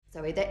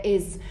So there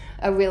is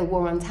a real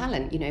war on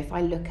talent. If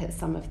I look at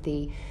some of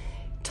the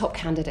top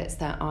candidates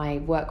that I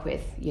work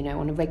with,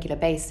 on a regular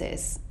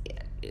basis,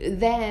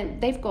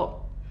 they've got,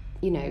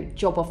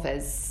 job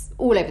offers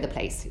all over the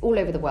place, all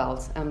over the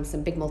world.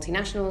 Some big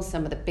multinationals,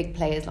 some of the big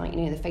players like, the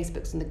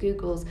Facebooks and the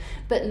Googles,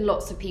 but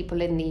lots of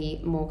people in the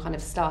more kind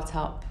of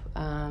startup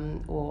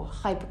or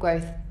hyper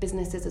growth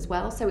businesses as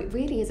well. So it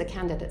really is a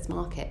candidates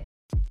market.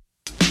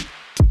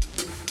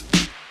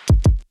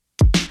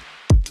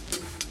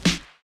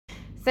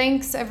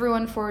 Thanks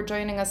everyone for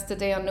joining us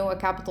today on Nuwa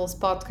Capital's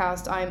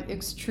podcast. I'm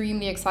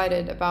extremely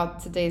excited about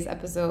today's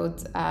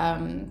episode.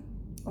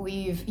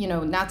 Nathalie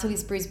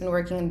Spree's been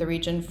working in the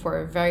region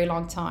for a very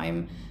long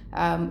time.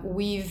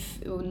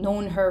 We've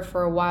known her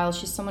for a while.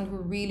 She's someone who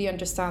really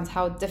understands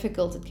how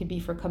difficult it can be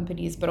for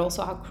companies, but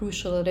also how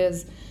crucial it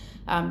is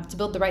to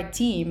build the right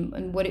team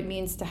and what it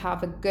means to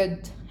have a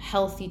good,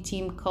 healthy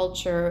team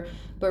culture,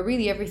 but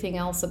really everything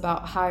else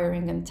about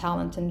hiring and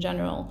talent in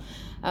general.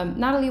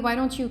 Nathalie, why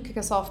don't you kick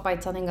us off by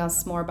telling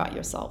us more about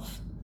yourself?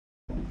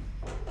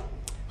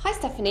 Hi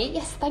Stephanie,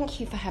 yes,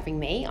 thank you for having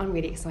me. I'm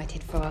really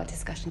excited for our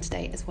discussion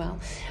today as well.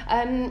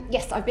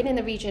 Yes, I've been in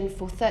the region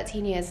for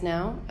 13 years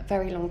now, a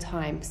very long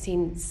time,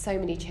 seen so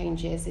many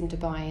changes in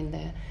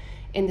Dubai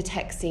in the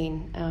tech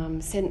scene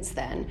since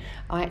then.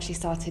 I actually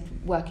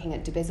started working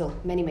at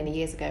Dubizzle many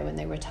years ago when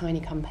they were a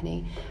tiny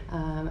company,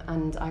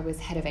 and I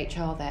was head of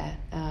HR there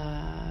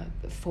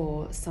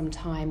for some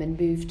time and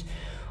moved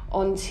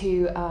on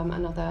to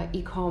another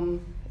e-com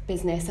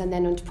business and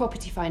then onto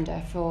Property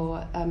Finder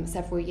for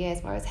several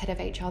years where I was head of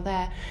HR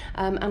there.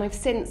 And I've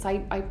since,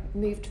 I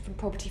moved from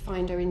Property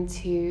Finder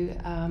into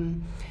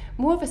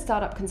more of a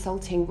startup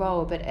consulting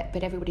role, but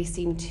everybody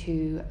seemed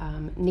to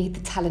need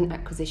the talent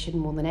acquisition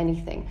more than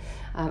anything.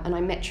 And I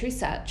met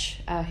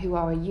TrueSearch, who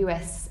are a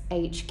US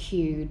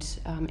HQ'd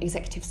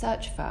executive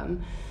search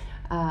firm,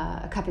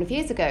 a couple of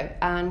years ago,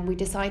 and we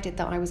decided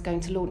that I was going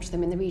to launch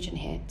them in the region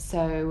here.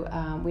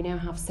 So we now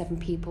have 7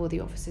 people. The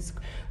office is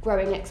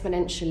growing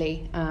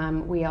exponentially.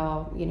 We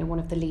are, one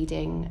of the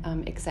leading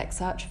exec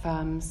search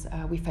firms.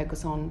 We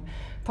focus on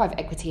private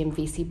equity and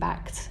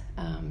VC-backed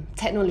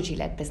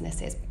technology-led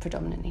businesses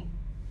predominantly.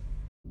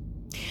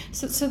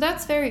 So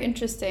that's very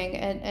interesting,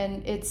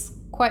 and it's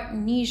quite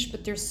niche,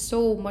 but there's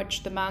so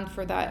much demand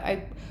for that.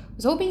 I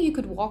was hoping you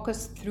could walk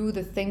us through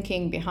the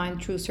thinking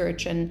behind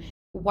TrueSearch and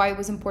why it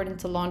was important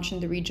to launch in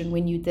the region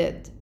when you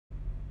did.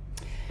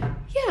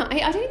 Yeah,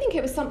 I don't think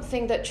it was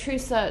something that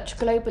TrueSearch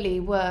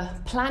globally were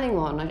planning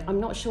on. I'm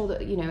not sure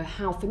that,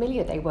 how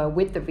familiar they were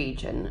with the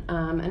region.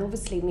 And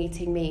obviously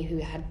meeting me, who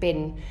had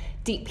been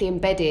deeply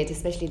embedded,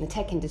 especially in the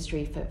tech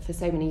industry for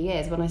so many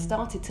years, when I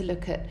started to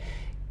look at,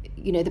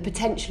 the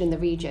potential in the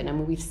region,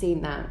 and we've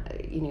seen that,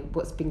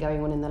 what's been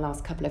going on in the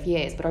last couple of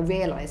years, but I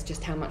realised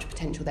just how much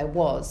potential there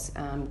was.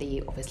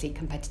 The obviously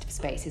competitive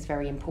space is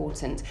very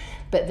important,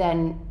 but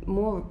then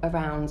more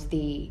around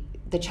the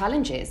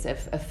challenges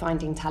of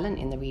finding talent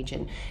in the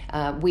region.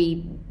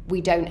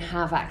 We don't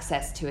have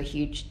access to a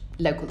huge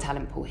local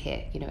talent pool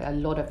here. A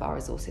lot of our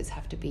resources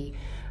have to be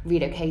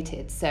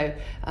relocated. So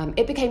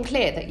it became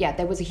clear that,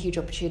 there was a huge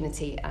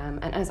opportunity.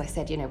 And as I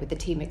said, with the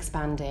team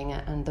expanding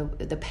and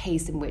the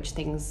pace in which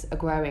things are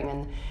growing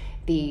and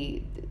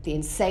the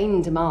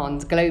insane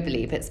demand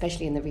globally, but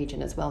especially in the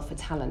region as well for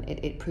talent,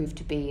 it proved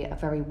to be a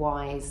very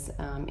wise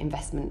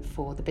investment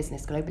for the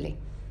business globally.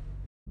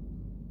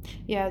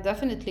 Yeah,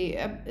 definitely.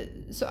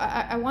 So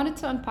I wanted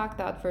to unpack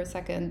that for a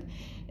second.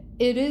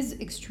 It is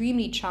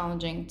extremely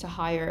challenging to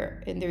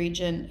hire in the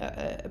region,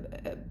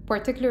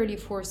 particularly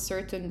for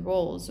certain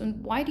roles.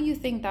 And why do you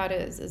think that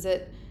is? Is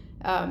it,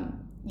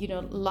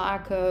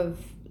 lack of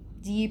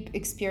deep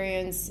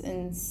experience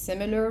in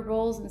similar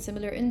roles in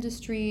similar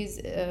industries?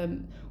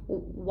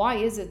 Why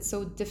is it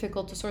so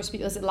difficult to source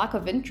people? Is it lack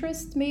of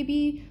interest,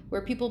 maybe,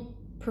 where people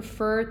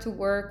prefer to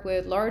work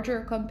with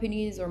larger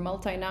companies or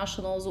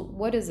multinationals?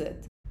 What is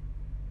it?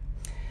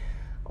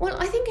 Well,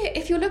 I think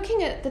if you're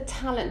looking at the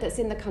talent that's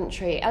in the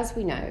country, as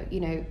we know,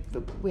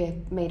 we're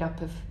made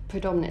up of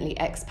predominantly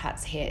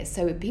expats here.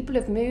 So people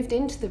have moved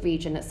into the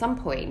region at some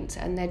point,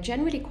 and they're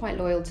generally quite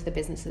loyal to the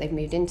business that they've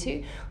moved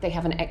into. They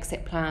have an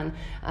exit plan.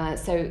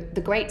 So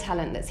the great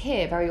talent that's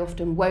here very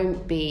often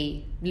won't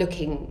be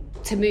looking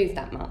to move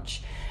that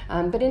much.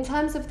 But in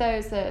terms of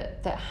those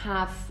that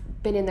have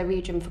been in the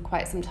region for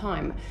quite some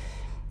time,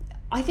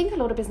 I think a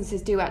lot of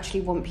businesses do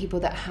actually want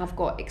people that have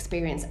got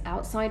experience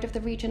outside of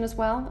the region as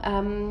well.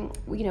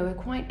 We're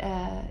quite,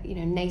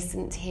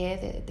 nascent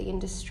here, the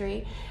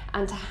industry,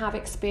 and to have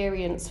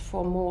experience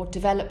for more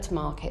developed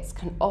markets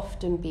can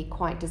often be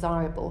quite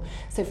desirable.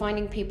 So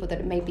finding people that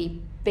have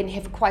maybe been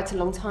here for quite a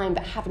long time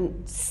but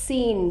haven't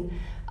seen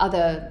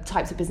other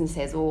types of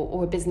businesses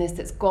or a business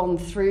that's gone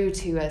through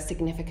to a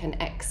significant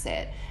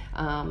exit,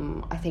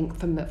 I think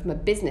from a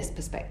business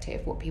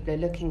perspective, what people are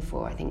looking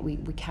for, I think we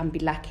can be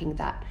lacking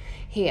that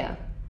here.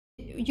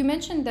 You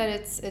mentioned that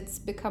it's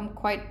become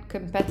quite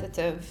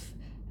competitive.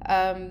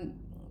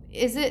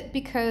 Is it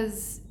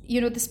because,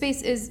 the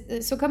space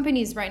is, so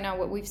companies right now,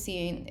 what we've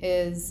seen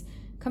is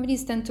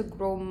companies tend to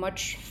grow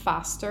much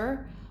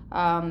faster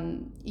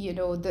The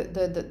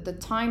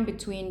time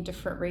between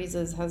different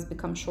raises has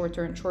become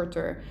shorter and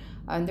shorter.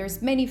 And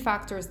there's many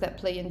factors that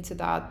play into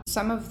that.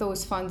 Some of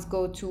those funds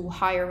go to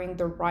hiring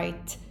the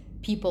right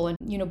people and,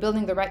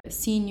 building the right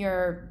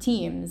senior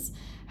teams.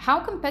 How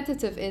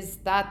competitive is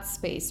that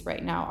space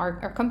right now?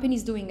 Are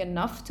companies doing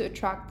enough to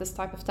attract this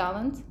type of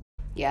talent?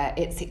 Yeah,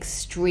 it's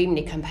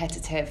extremely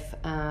competitive,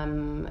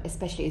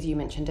 especially as you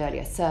mentioned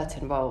earlier,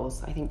 certain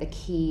roles. I think the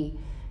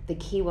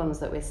key ones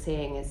that we're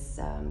seeing is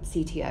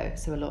CTO,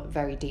 so a lot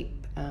very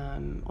deep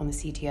on the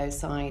CTO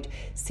side,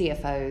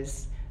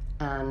 CFOs,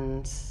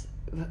 and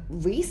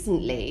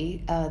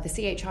recently the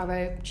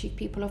CHRO, Chief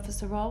People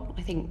Officer role.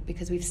 I think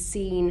because we've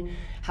seen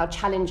how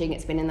challenging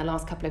it's been in the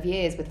last couple of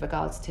years with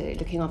regards to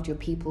looking after your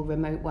people,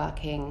 remote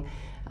working,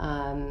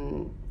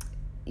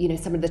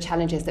 some of the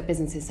challenges that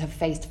businesses have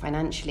faced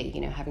financially,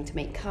 having to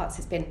make cuts.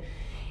 It's been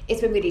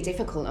really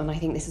difficult, and I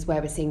think this is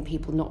where we're seeing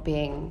people not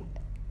being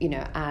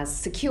as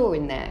secure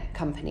in their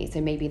company,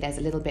 so maybe there's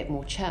a little bit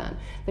more churn.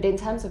 But in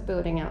terms of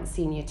building out the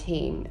senior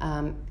team,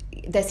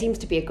 there seems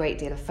to be a great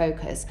deal of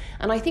focus.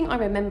 And I think I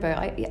remember,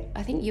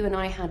 I think you and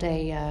I had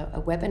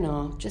a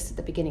webinar just at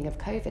the beginning of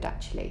COVID,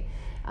 actually,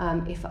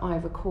 if I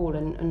recall,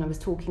 and I was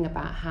talking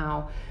about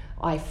how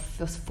I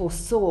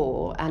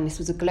foresaw, and this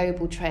was a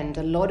global trend,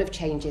 a lot of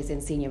changes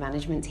in senior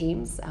management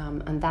teams,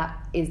 and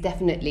that is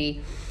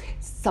definitely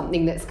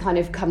something that's kind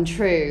of come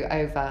true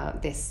over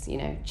this,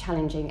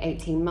 challenging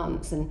 18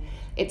 months, and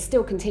it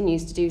still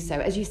continues to do so.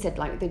 As you said,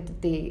 like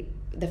the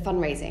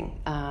fundraising,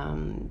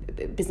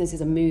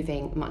 businesses are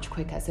moving much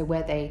quicker. So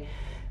where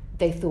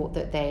they thought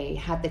that they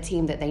had the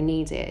team that they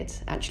needed,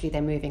 actually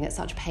they're moving at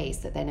such pace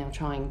that they're now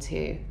trying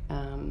to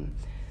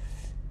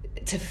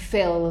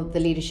fill the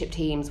leadership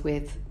teams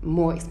with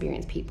more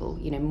experienced people,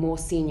 more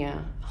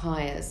senior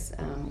hires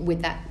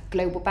with that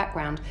global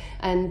background.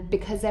 And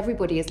because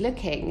everybody is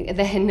looking,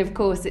 then of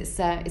course it's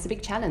a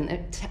big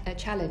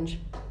challenge.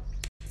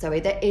 So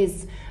there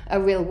is a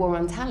real war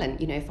on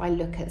talent. If I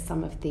look at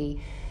some of the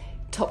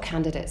top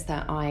candidates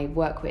that I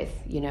work with,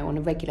 on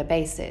a regular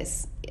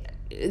basis,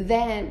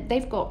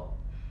 they've got,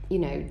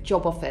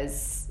 job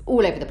offers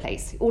all over the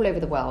place, all over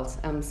the world.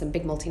 Some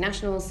big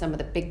multinationals, some of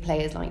the big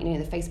players like,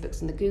 the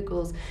Facebooks and the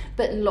Googles,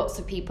 but lots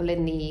of people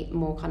in the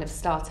more kind of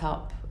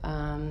startup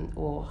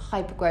or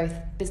hyper growth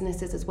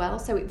businesses as well.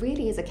 So it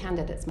really is a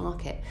candidates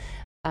market.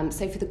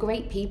 So for the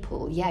great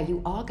people,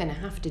 you are going to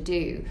have to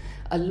do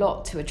a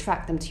lot to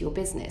attract them to your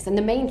business. And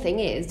the main thing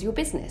is your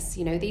business.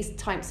 These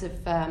types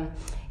of,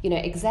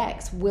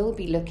 execs will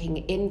be looking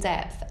in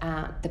depth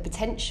at the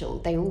potential.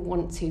 They all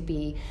want to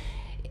be,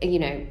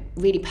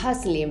 really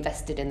personally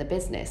invested in the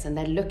business, and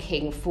they're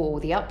looking for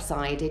the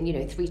upside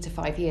in, 3 to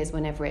 5 years,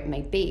 whenever it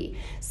may be.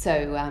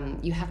 So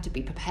you have to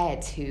be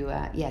prepared to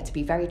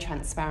be very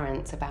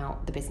transparent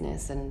about the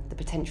business and the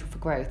potential for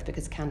growth,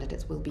 because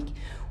candidates will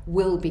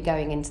be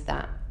going into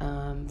that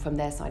from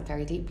their side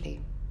very deeply.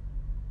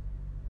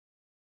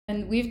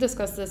 And we've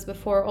discussed this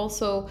before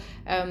also.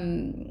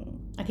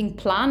 I think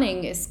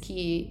planning is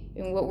key.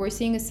 And what we're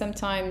seeing is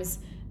sometimes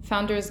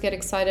founders get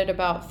excited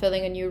about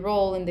filling a new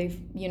role, and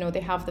they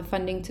have the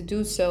funding to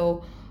do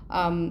so,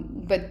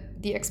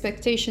 but the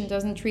expectation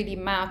doesn't really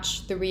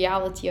match the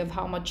reality of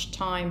how much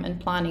time and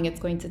planning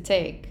it's going to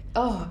take.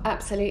 Oh,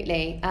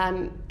 absolutely.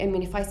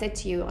 If I said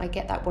to you, I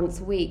get that once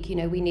a week,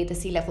 we need the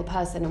C-level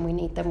person and we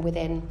need them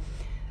within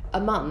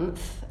a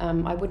month,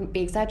 I wouldn't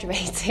be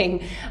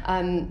exaggerating.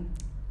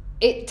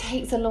 It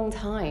takes a long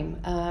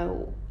time.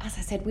 As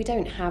I said, we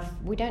don't have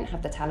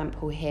the talent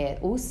pool here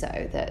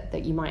also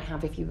that you might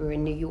have if you were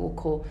in New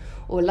York or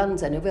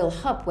London, a real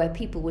hub where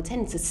people will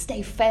tend to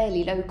stay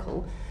fairly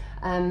local.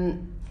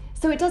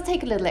 So it does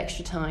take a little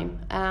extra time,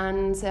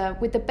 and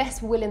with the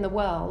best will in the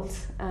world,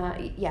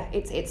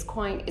 it's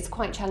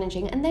quite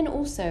challenging. And then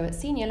also at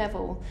senior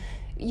level,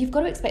 you've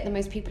got to expect that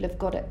most people have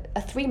got a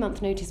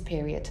 3-month notice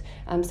period.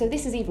 So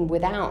this is even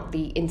without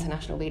the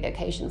international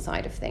relocation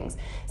side of things.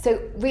 So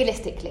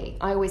realistically,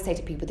 I always say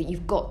to people that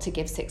you've got to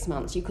give 6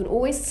 months. You can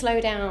always slow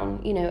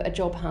down, a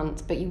job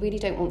hunt, but you really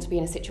don't want to be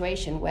in a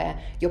situation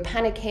where you're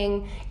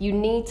panicking, you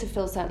need to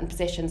fill certain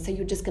positions, so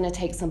you're just going to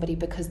take somebody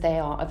because they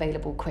are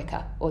available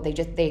quicker, or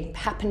they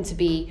happen to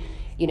be,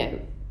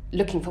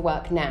 looking for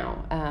work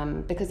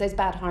now, because those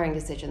bad hiring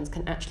decisions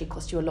can actually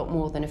cost you a lot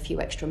more than a few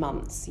extra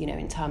months,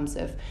 in terms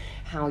of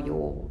how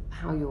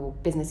your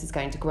business is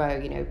going to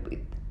grow,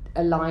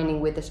 aligning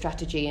with the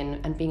strategy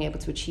and being able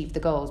to achieve the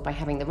goals by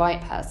having the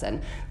right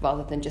person,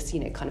 rather than just,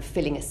 kind of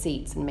filling a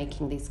seat and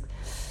making these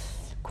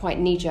quite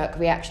knee-jerk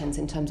reactions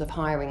in terms of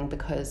hiring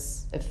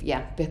because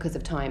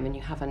of time, and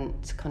you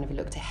haven't kind of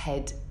looked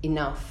ahead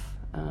enough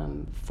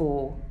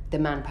for the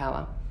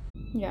manpower.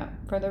 Yeah,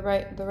 for the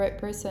right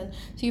person.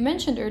 So you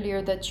mentioned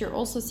earlier that you're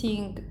also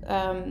seeing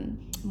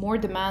more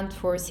demand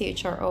for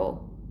CHRO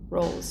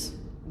roles.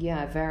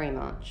 Yeah, very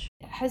much.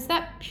 Has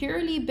that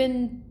purely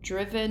been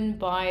driven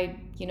by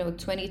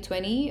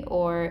 2020,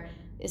 or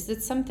is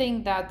it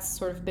something that's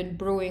sort of been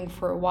brewing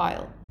for a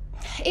while?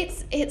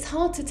 It's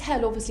hard to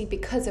tell, obviously,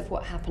 because of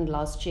what happened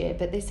last year,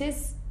 but this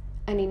is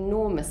an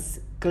enormous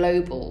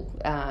global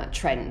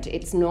trend.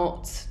 It's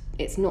not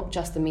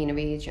just the MENA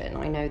region.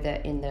 I know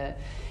that in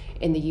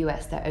the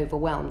US they're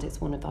overwhelmed.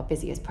 It's one of our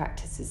busiest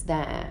practices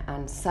there,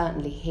 and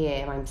certainly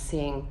here I'm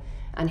seeing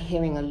and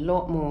hearing a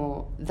lot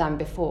more than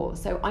before.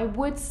 So I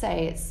would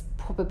say it's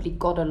probably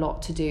got a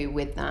lot to do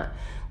with that.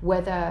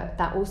 Whether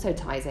that also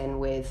ties in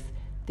with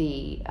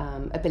the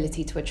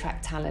ability to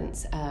attract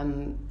talent,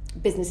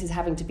 businesses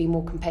having to be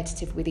more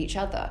competitive with each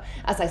other.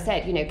 As I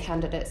said,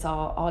 candidates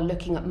are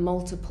looking at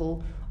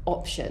multiple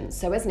options.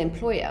 So as an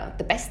employer,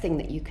 the best thing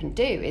that you can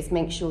do is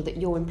make sure that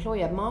your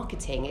employer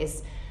marketing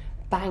is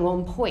bang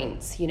on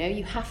point.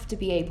 You have to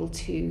be able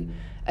to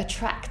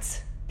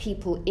attract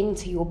people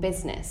into your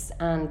business,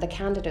 and the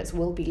candidates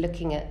will be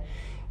looking at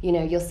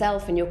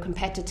yourself and your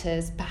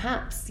competitors,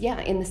 perhaps,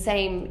 in the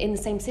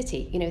same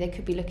city. They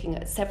could be looking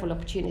at several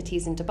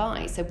opportunities in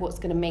Dubai. So what's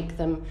going to make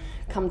them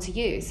come to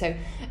you? So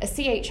a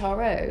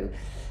CHRO,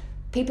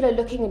 people are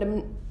looking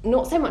at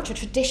not so much a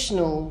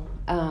traditional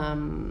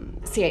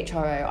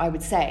CHRO, I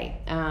would say.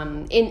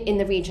 In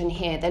the region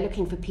here, they're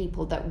looking for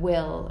people that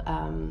will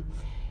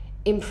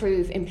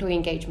improve employee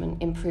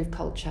engagement, improve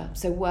culture.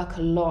 So work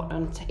a lot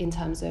in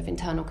terms of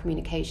internal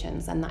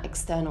communications and that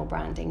external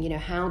branding.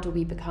 How do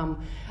we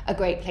become a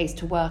great place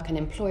to work, an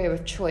employer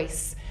of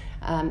choice,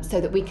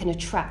 so that we can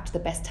attract the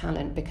best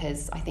talent?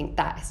 Because I think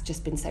that has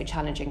just been so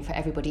challenging for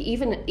everybody,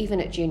 even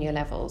at junior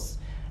levels.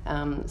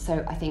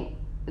 So I think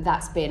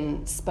that's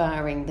been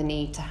spurring the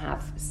need to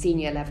have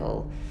senior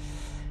level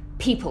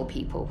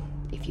people,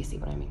 if you see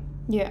what I mean.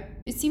 Yeah,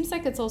 it seems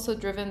like it's also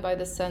driven by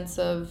the sense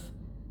of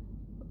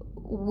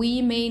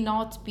we may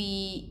not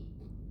be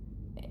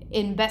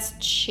in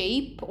best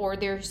shape, or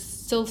there's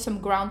still some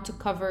ground to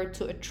cover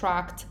to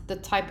attract the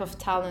type of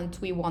talent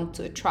we want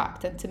to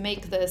attract, and to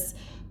make this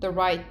the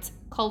right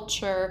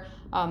culture,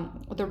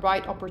 the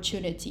right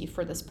opportunity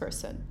for this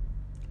person.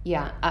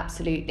 Yeah,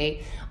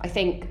 absolutely. I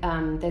think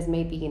there's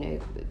maybe,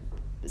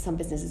 some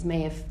businesses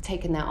may have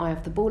taken their eye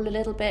off the ball a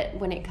little bit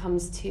when it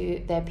comes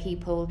to their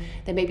people.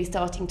 They may be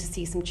starting to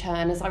see some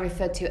churn. As I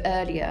referred to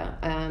earlier,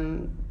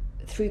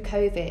 through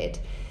COVID,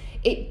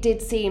 it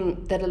did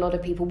seem that a lot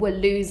of people were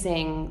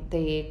losing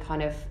the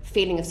kind of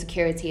feeling of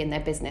security in their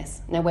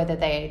business. Now, whether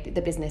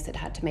the business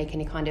had to make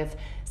any kind of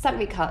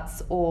salary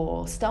cuts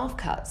or staff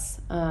cuts,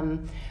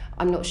 I'm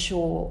not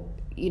sure,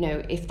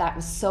 if that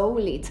was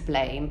solely to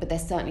blame, but there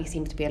certainly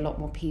seems to be a lot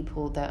more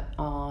people that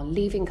are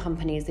leaving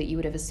companies that you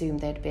would have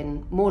assumed they'd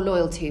been more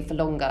loyal to for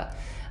longer.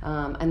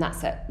 And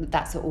that's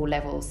at all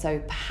levels. So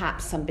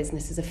perhaps some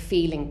businesses are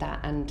feeling that,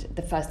 and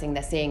the first thing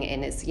they're seeing it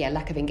in is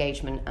lack of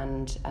engagement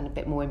and a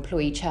bit more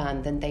employee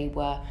churn than they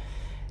were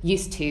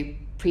used to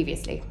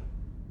previously.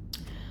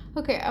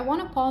 Okay, I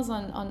want to pause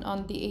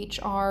on the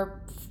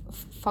HR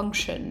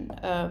function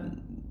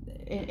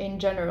in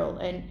general.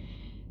 And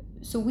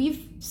so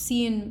we've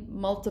seen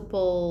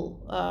multiple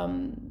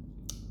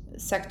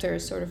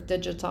sectors sort of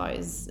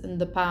digitize in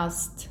the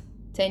past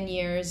 10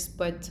 years,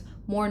 but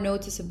more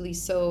noticeably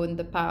so in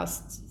the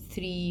past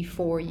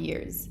 3-4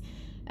 years.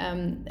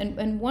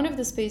 And one of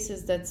the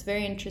spaces that's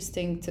very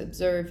interesting to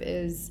observe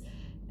is,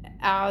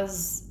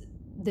 as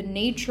the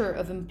nature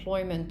of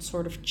employment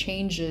sort of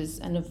changes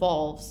and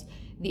evolves,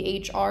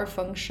 the HR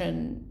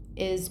function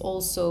is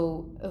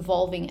also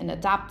evolving and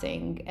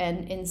adapting,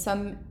 and in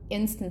some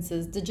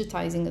instances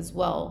digitizing as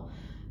well.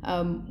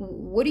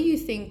 What do you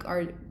think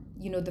are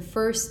the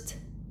first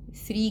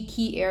 3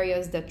 key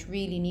areas that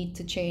really need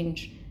to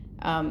change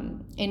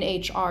in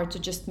HR to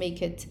just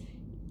make it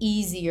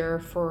easier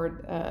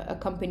for a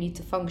company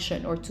to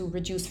function, or to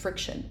reduce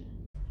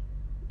friction?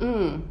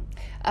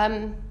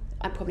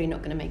 I'm probably not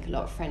going to make a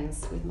lot of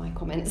friends with my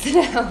comments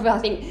now, but I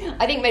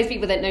think most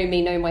people that know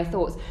me know my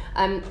thoughts.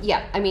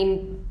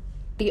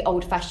 The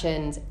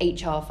old-fashioned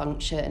HR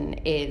function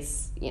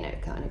is,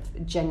 kind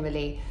of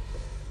generally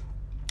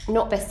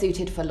not best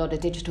suited for a lot of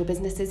digital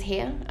businesses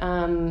here,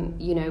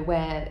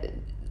 where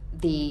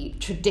the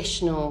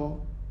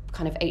traditional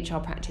kind of HR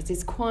practice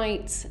is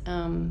quite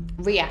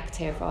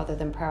reactive rather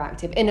than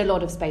proactive in a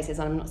lot of spaces.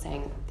 I'm not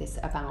saying this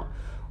about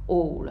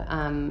all.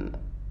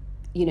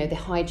 The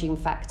hygiene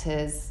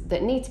factors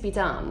that need to be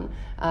done,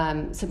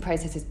 some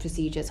processes,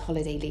 procedures,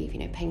 holiday leave,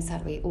 paying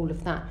salary, all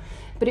of that.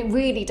 But it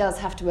really does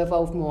have to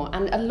evolve more.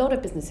 And a lot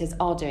of businesses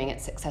are doing it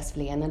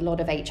successfully, and a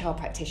lot of HR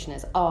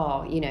practitioners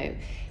are,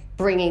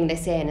 bringing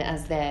this in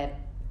as their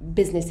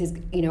businesses,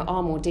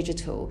 are more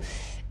digital.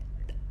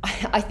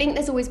 I think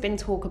there's always been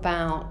talk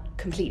about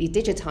completely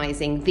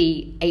digitizing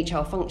the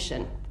HR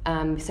function,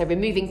 so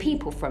removing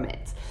people from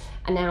it.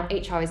 And now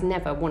HR is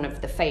never one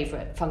of the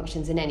favourite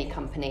functions in any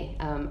company.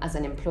 As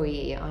an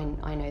employee,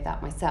 I know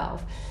that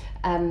myself.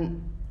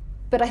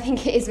 But I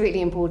think it is really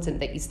important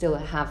that you still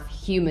have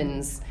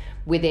humans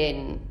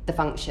within the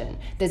function.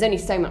 There's only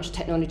so much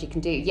technology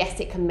can do. Yes,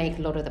 it can make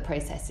a lot of the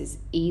processes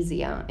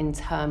easier in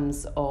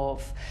terms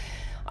of,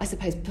 I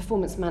suppose,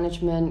 performance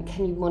management.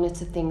 Can you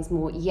monitor things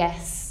more?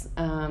 Yes.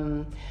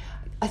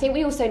 I think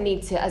we also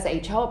need to, as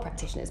HR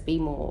practitioners, be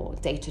more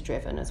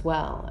data-driven as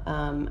well.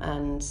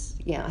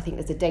 I think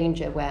there's a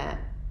danger where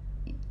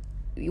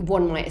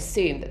one might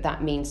assume that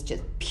that means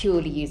just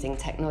purely using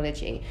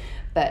technology.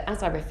 But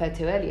as I referred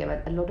to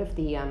earlier, a lot of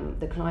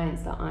the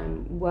clients that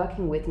I'm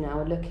working with now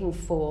are looking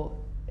for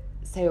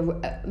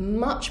a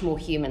much more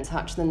human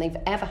touch than they've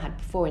ever had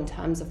before, in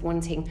terms of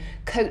wanting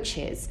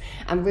coaches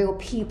and real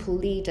people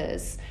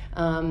leaders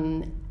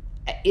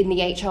in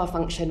the HR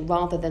function,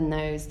 rather than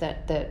those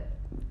that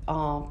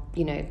are,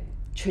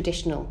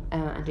 traditional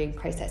and doing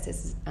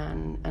processes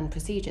and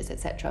procedures,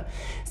 etc.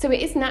 So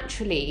it is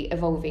naturally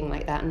evolving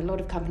like that, and a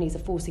lot of companies are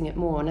forcing it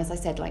more. And as I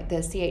said, like the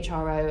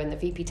CHRO and the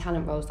VP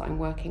talent roles that I'm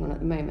working on at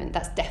the moment,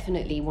 that's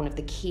definitely one of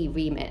the key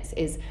remits,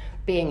 is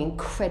being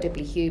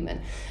incredibly human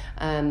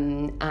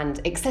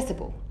and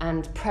accessible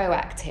and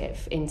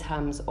proactive in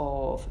terms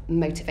of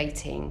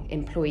motivating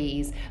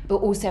employees, but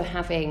also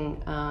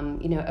having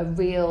a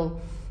real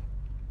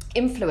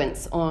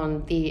influence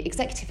on the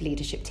executive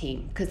leadership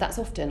team, because that's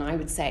often, I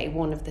would say,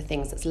 one of the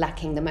things that's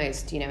lacking the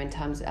most, in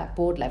terms at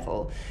board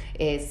level,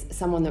 is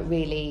someone that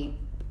really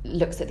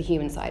looks at the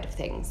human side of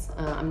things.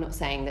 I'm not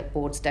saying that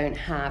boards don't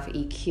have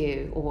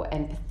EQ or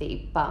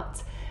empathy,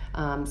 but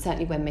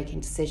certainly when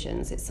making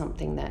decisions, it's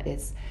something that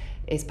is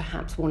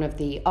perhaps one of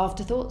the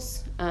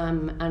afterthoughts,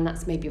 and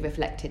that's maybe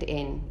reflected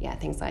in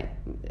things like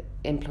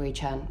employee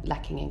churn,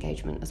 lacking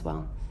engagement as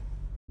well.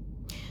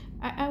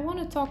 I want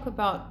to talk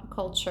about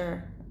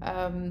culture.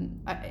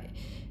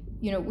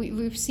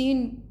 We've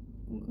seen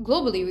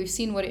globally, we've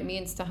seen what it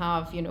means to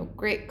have,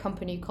 great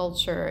company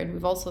culture, and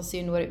we've also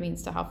seen what it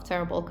means to have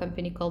terrible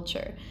company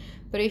culture.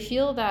 But I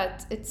feel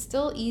that it's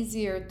still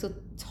easier to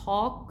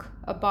talk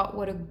about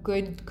what a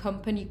good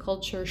company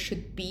culture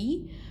should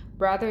be,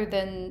 rather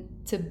than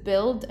to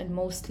build and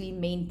mostly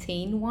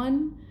maintain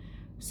one.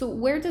 So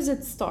where does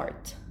it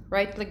start,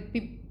 right? Like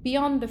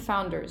beyond the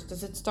founders,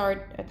 does it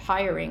start at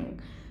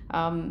hiring?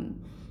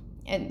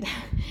 And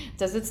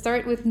does it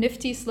start with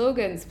nifty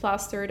slogans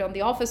plastered on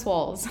the office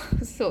walls?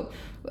 So,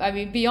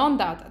 beyond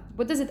that,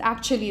 what does it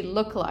actually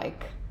look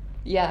like?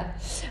 Yeah,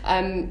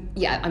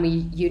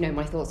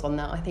 my thoughts on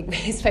that. I think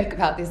we spoke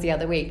about this the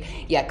other week.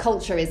 Yeah,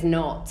 culture is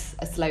not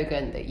a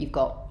slogan that you've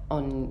got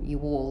on your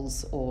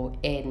walls or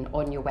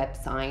on your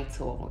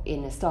website or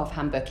in a staff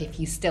handbook, if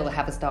you still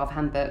have a staff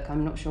handbook.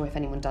 I'm not sure if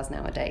anyone does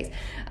nowadays.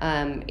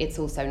 It's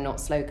also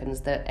not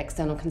slogans that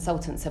external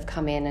consultants have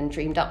come in and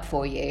dreamed up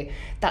for you.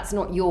 That's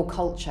not your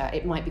culture.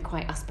 It might be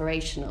quite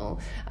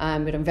aspirational,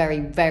 but I'm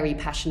very, very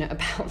passionate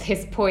about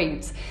this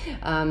point.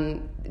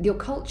 Your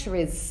culture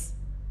is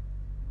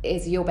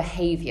your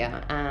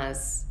behavior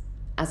as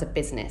a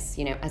business,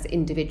 as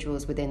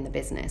individuals within the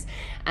business.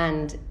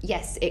 And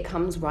yes, it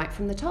comes right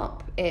from the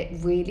top. It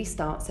really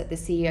starts at the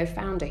CEO,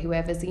 founder,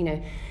 whoever's,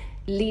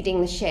 leading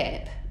the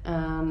ship.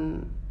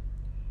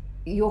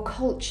 Your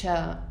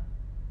culture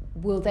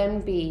will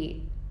then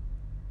be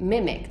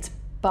mimicked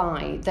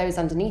by those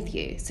underneath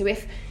you. So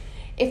if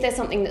there's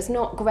something that's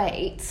not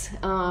great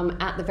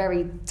at the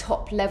very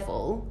top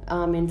level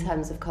in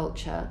terms of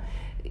culture,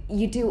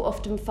 you do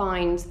often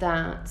find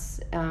that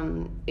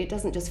it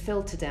doesn't just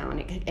filter down,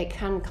 it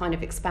can kind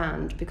of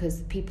expand,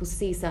 because people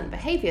see certain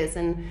behaviours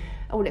and,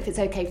 if it's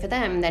okay for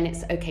them, then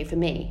it's okay for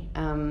me.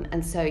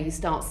 And so you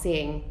start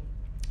seeing,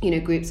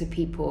 groups of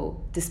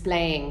people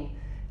displaying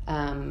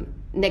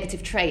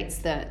negative traits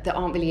that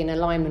aren't really in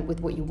alignment with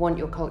what you want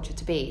your culture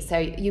to be. So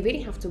you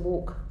really have to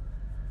walk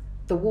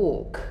the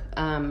walk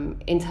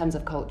in terms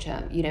of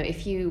culture.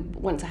 If you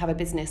want to have a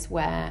business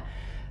where,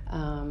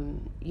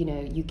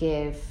 you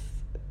give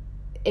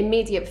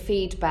immediate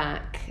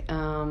feedback,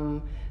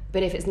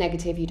 but if it's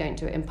negative, you don't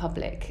do it in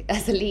public.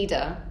 As a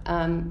leader,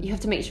 you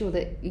have to make sure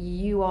that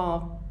you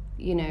are,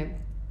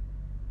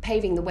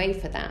 paving the way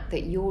for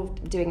that you're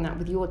doing that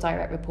with your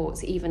direct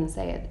reports, even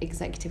say at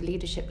executive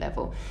leadership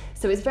level.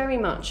 So it's very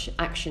much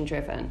action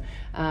driven,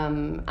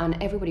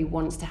 and everybody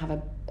wants to have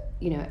a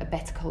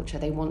better culture.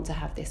 They want to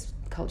have this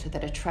culture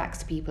that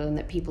attracts people and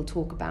that people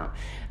talk about.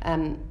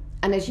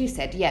 And as you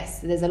said, yes,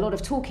 there's a lot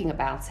of talking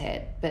about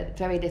it, but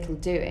very little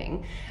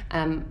doing.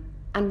 And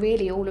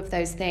really all of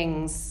those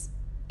things,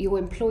 your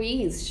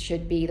employees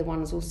should be the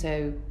ones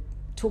also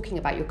talking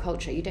about your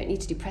culture. You don't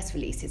need to do press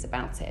releases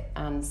about it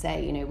and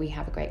say, we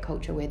have a great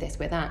culture, we're this,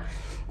 we're that.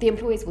 The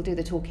employees will do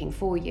the talking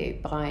for you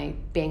by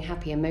being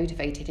happy and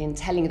motivated in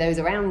telling those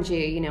around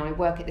you, I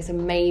work at this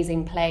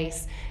amazing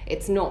place.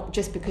 It's not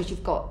just because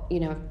you've got,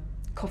 a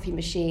coffee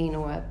machine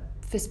or a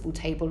football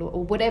table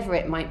or whatever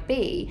it might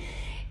be.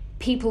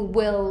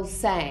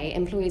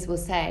 Employees will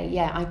say,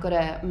 yeah, I've got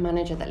a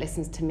manager that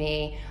listens to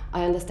me.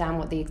 I understand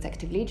what the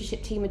executive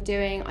leadership team are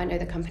doing. I know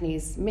the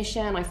company's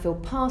mission. I feel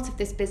part of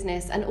this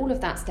business. And all of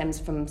that stems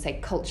from,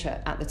 say,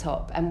 culture at the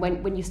top. And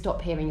when you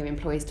stop hearing your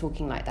employees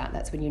talking like that,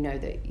 that's when you know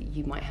that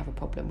you might have a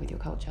problem with your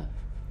culture.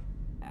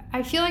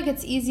 I feel like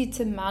it's easy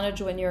to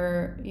manage when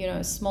you're,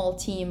 a small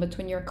team, but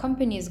when your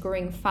company is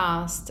growing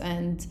fast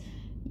and,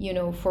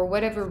 for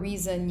whatever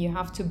reason, you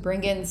have to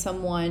bring in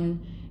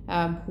someone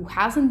who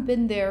hasn't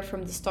been there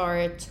from the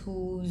start,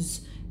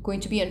 who's going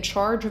to be in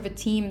charge of a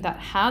team that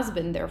has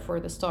been there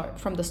from the start.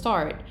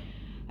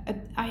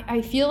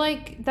 I feel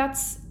like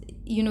that's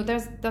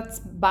that's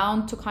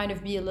bound to kind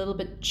of be a little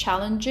bit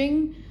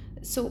challenging.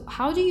 So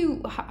how do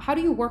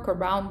you work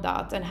around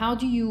that, and how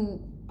do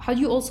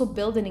you also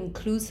build an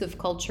inclusive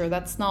culture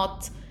that's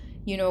not,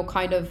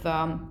 kind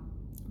of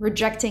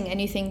rejecting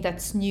anything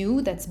that's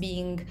new, that's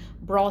being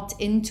brought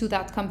into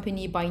that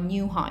company by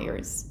new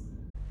hires?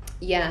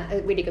 Yeah,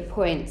 a really good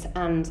point.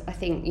 And I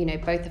think,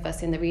 both of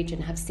us in the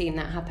region have seen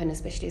that happen,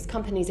 especially as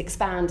companies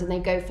expand and they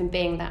go from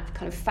being that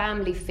kind of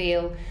family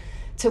feel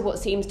to what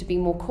seems to be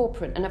more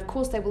corporate. And of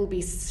course, there will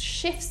be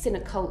shifts in a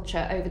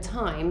culture over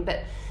time.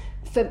 But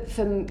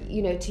from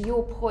to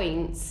your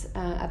point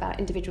about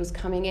individuals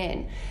coming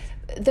in,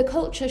 the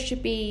culture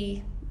should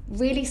be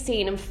really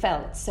seen and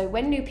felt. So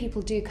when new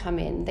people do come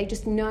in, they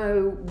just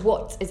know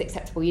what is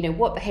acceptable,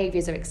 what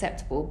behaviours are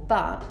acceptable.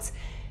 But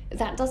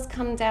that does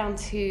come down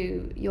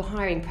to your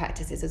hiring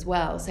practices as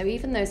well. So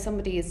even though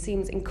somebody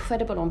seems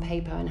incredible on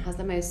paper and has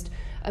the most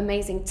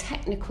amazing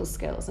technical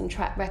skills and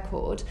track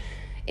record,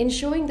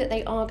 ensuring that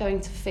they are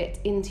going to fit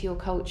into your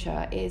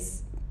culture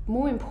is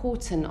more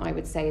important, I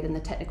would say, than the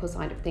technical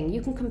side of things.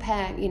 You can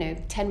compare,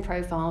 10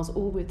 profiles,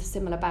 all with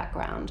similar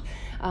background,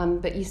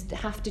 but you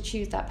have to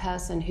choose that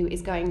person who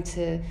is going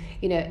to,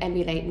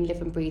 emulate and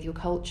live and breathe your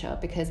culture.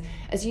 Because,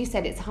 as you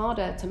said, it's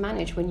harder to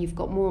manage when you've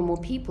got more and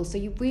more people. So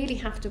you really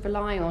have to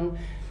rely on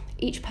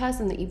each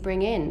person that you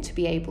bring in to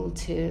be able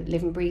to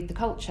live and breathe the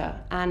culture.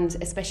 And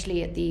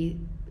especially at the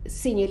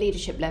senior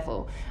leadership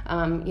level,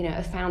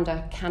 a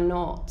founder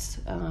cannot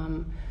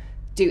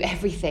do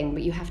everything,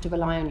 but you have to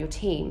rely on your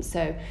team.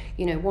 So,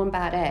 one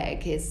bad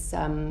egg is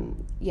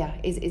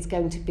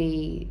going to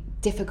be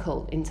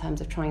difficult in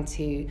terms of trying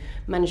to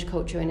manage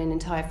culture in an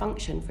entire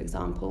function, for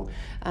example.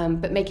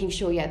 But making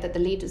sure, that the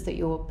leaders that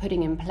you're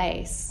putting in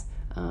place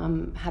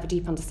have a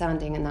deep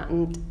understanding in that.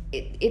 And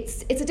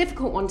it's a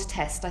difficult one to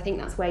test. I think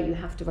that's where you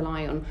have to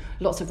rely on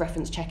lots of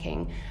reference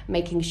checking,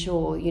 making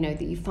sure,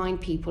 that you find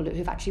people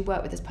who've actually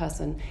worked with this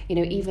person,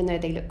 even though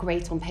they look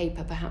great on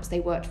paper, perhaps they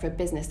worked for a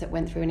business that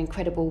went through an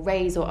incredible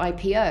raise or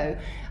IPO,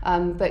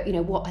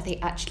 but, what are they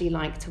actually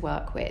like to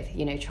work with,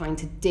 trying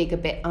to dig a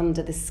bit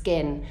under the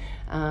skin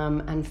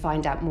and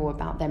find out more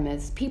about them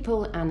as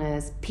people and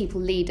as people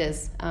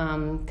leaders,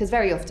 because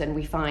very often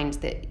we find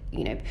that,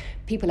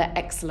 people are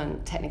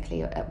excellent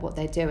technically at what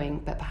they're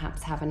doing, but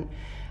perhaps haven't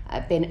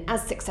been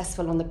as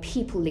successful on the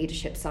people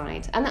leadership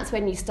side. And that's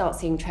when you start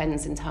seeing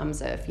trends in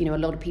terms of, a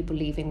lot of people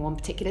leaving one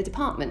particular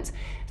department.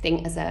 I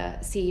think as a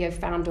CEO,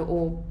 founder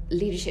or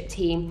leadership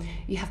team,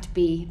 you have to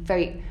be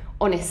very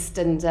honest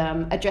and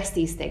address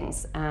these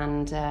things.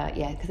 And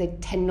because they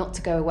tend not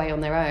to go away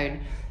on their own.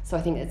 So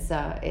I think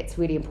it's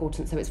really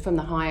important. So it's from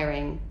the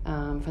hiring,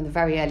 from the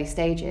very early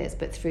stages,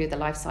 but through the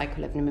life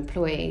cycle of an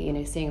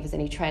employee, seeing if there's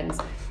any trends.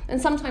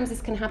 And sometimes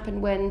this can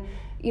happen when,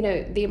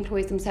 the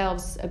employees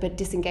themselves are a bit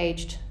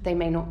disengaged. They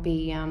may not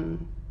be,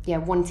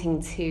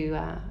 wanting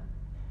to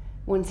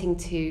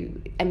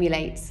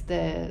emulate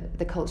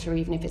the culture,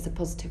 even if it's a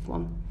positive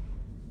one.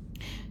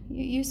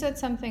 You said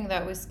something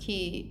that was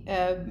key.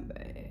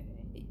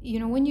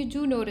 When you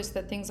do notice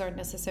that things aren't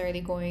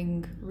necessarily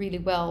going really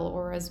well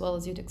or as well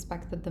as you'd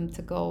expected them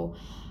to go,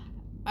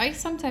 I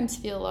sometimes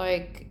feel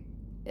like,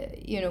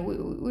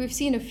 we've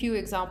seen a few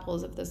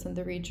examples of this in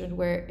the region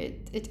where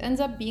it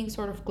ends up being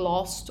sort of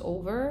glossed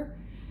over,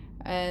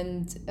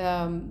 and,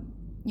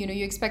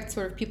 you expect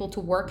sort of people to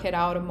work it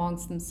out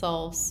amongst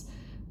themselves.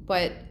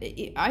 But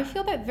I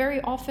feel that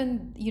very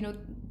often,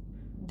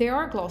 they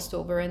are glossed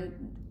over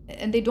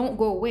and they don't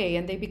go away,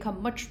 and they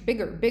become much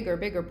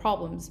bigger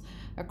problems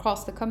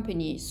across the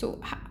company.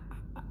 So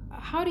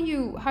how do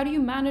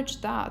you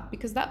manage that?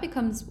 Because that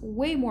becomes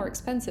way more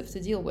expensive to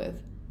deal with.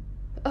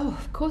 Oh,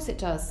 of course it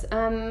does.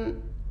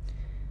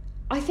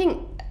 I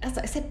think, as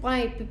I said,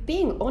 by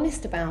being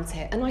honest about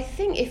it, and I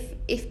think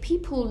if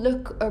people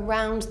look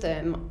around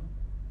them,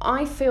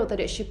 I feel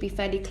that it should be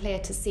fairly clear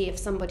to see if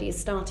somebody is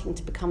starting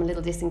to become a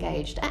little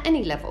disengaged at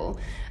any level.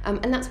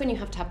 And that's when you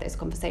have to have those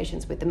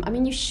conversations with them. I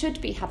mean, you should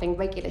be having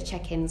regular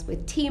check-ins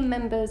with team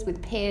members,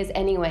 with peers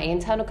anyway.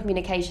 Internal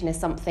communication is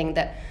something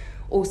that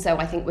also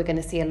I think we're going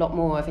to see a lot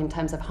more of in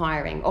terms of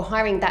hiring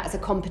that as a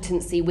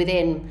competency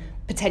within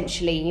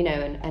potentially,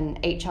 an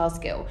HR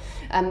skill.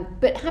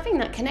 But having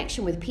that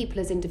connection with people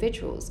as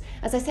individuals,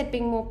 as I said,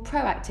 being more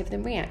proactive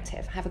than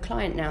reactive. I have a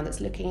client now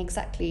that's looking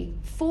exactly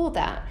for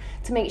that,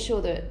 to make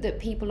sure that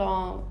people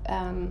are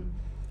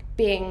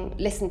being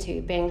listened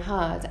to, being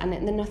heard. And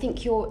then I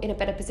think you're in a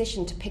better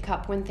position to pick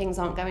up when things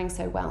aren't going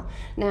so well.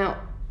 Now,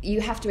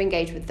 you have to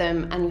engage with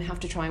them and you have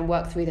to try and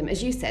work through them.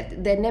 As you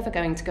said, they're never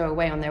going to go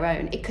away on their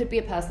own. It could be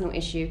a personal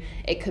issue.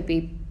 It could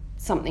be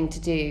something to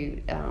do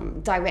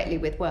directly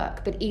with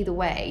work. But either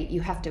way,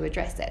 you have to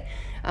address it.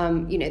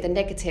 The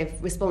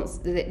negative response,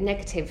 the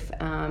negative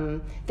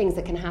things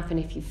that can happen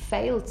if you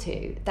fail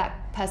to,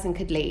 that person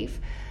could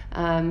leave.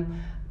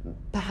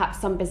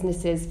 Perhaps some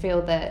businesses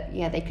feel that,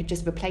 they could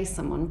just replace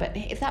someone. But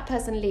if that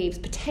person leaves,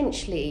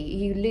 potentially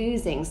you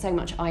losing so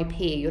much IP,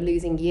 you're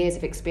losing years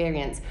of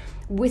experience.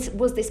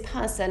 Was this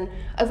person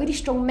a really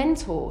strong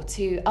mentor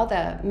to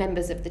other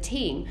members of the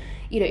team?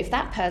 If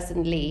that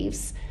person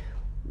leaves,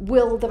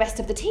 will the rest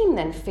of the team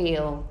then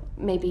feel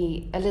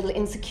maybe a little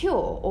insecure,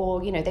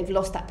 or they've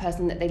lost that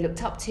person that they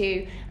looked up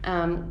to?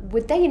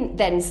 Would they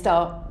then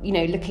start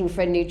looking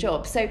for a new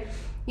job? So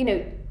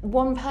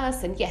one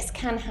person, yes,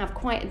 can have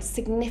quite a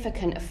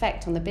significant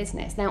effect on the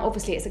business. Now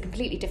obviously it's a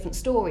completely different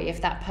story if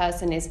that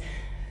person is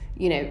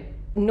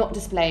not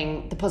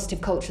displaying the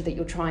positive culture that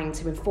you're trying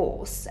to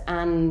enforce,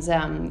 and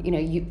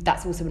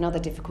that's also another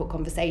difficult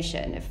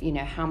conversation of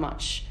how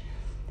much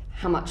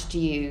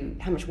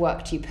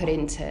work do you put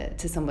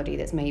into somebody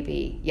that's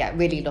maybe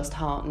really lost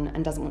heart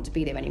and doesn't want to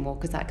be there anymore,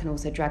 because that can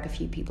also drag a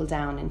few people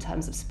down in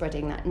terms of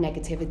spreading that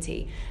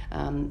negativity,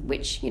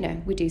 which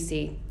we do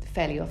see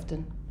fairly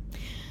often.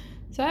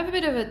 So I have a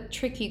bit of a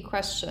tricky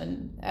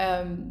question.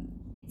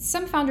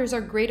 Some founders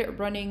are great at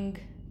running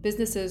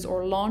businesses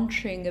or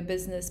launching a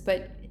business,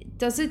 but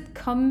does it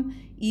come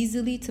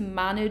easily to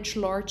manage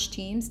large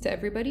teams to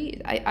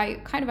everybody?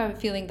 I kind of have a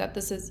feeling that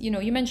this is,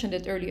 you mentioned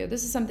it earlier,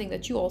 this is something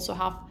that you also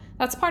have,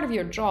 that's part of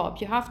your job.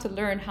 You have to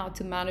learn how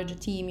to manage a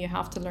team. You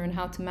have to learn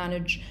how to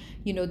manage,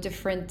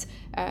 different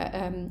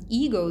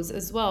egos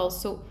as well.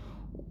 So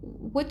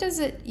what does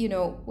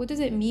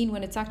it mean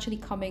when it's actually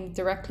coming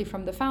directly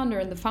from the founder,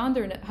 and the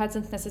founder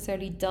hasn't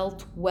necessarily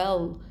dealt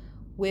well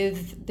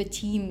with the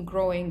team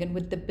growing and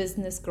with the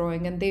business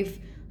growing, and they've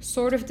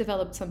sort of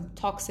developed some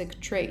toxic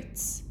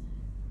traits?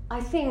 I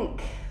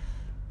think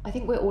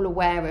we're all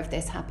aware of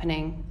this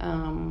happening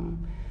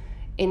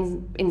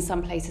in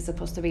some places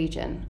across the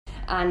region,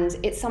 and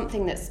it's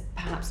something that's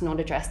perhaps not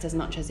addressed as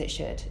much as it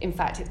should. In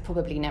fact, it's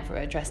probably never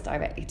addressed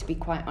directly, to be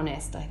quite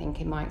honest, I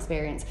think, in my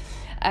experience.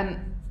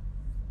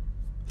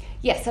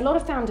 Yes, a lot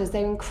of founders,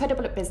 they're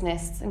incredible at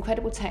business,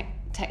 incredible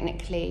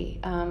technically,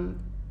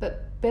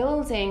 but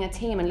building a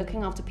team and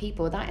looking after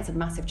people, that is a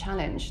massive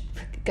challenge.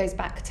 It goes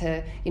back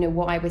to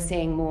why we're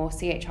seeing more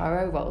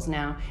CHRO roles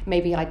now,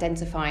 maybe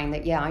identifying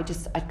that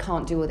I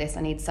can't do all this,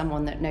 I need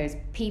someone that knows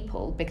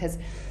people, because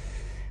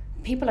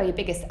people are your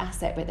biggest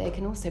asset, but they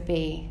can also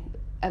be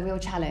a real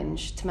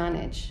challenge to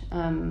manage.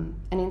 And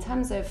in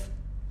terms of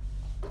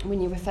when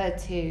you referred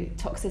to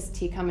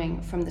toxicity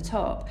coming from the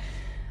top,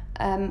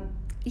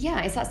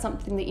 is that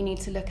something that you need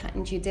to look at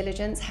in due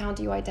diligence? How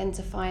do you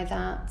identify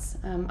that?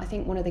 I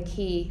think one of the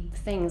key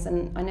things,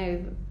 and I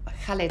know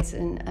Khalid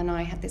and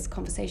I had this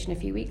conversation a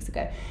few weeks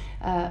ago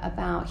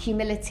about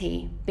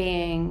humility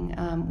being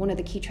one of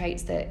the key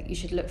traits that you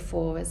should look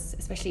for,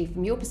 especially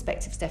from your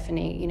perspective,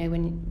 Stephanie,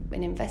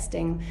 when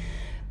investing,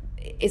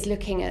 is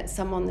looking at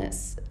someone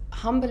that's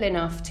humble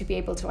enough to be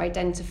able to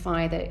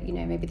identify that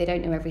maybe they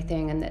don't know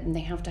everything, and they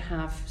have to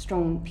have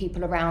strong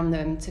people around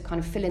them to kind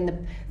of fill in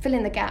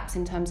the gaps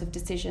in terms of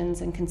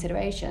decisions and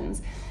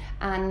considerations,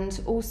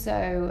 and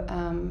also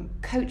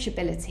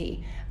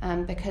coachability,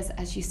 because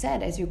as you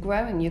said, as you're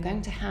growing, you're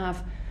going to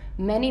have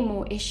many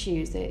more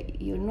issues that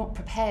you're not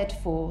prepared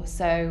for.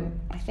 So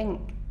I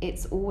think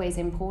it's always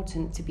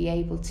important to be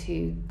able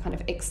to kind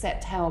of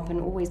accept help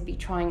and always be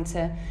trying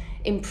to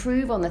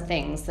improve on the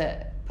things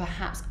that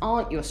perhaps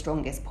aren't your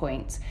strongest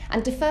point,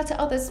 and defer to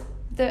others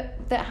that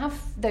have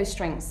those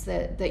strengths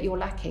that you're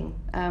lacking.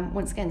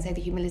 Once again, so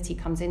the humility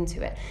comes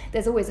into it.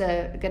 There's always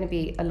going to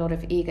be a lot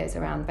of egos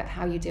around, but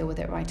how you deal with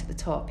it right at the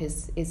top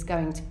is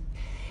going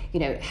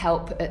to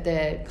help at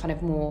the kind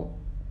of more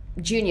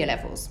junior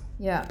levels.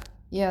 Yeah,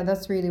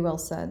 that's really well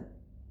said.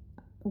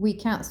 We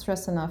can't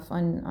stress enough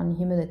on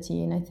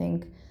humility, and I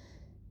think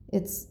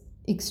it's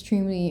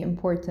extremely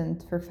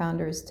important for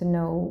founders to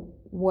know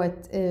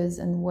what is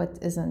and what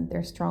isn't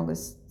their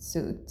strongest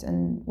suit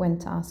and when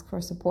to ask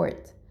for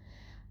support.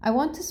 I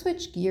want to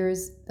switch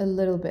gears a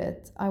little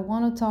bit. I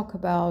want to talk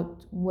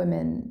about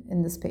women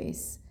in the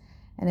space.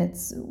 And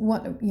it's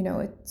one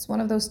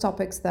of those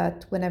topics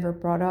that, whenever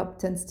brought up,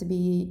 tends to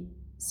be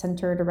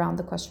centered around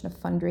the question of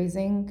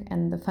fundraising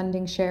and the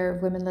funding share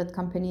of women-led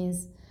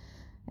companies.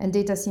 And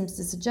data seems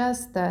to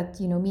suggest that,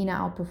 MENA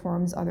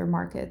outperforms other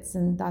markets,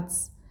 and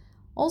that's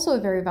also a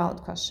very valid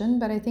question,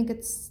 but I think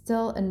it's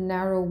still a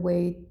narrow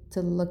way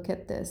to look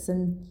at this.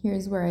 And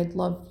here's where I'd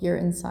love your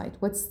insight.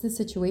 What's the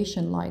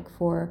situation like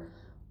for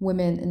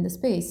women in the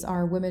space?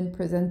 Are women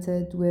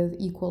presented with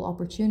equal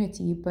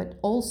opportunity? But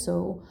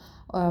also,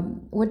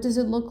 what does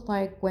it look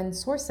like when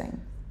sourcing?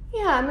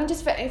 Yeah, I mean,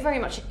 just very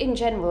much in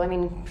general, I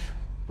mean,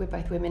 we're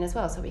both women as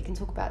well, so we can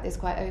talk about this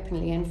quite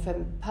openly, and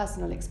from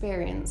personal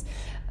experience.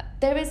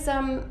 There is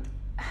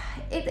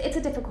it's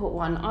a difficult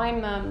one.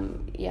 I'm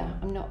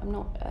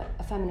not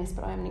a feminist,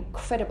 but I'm an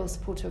incredible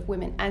supporter of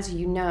women, as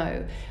you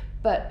know,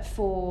 but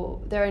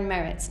for their own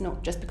merits,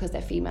 not just because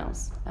they're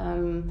females.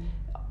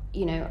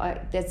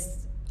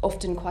 There's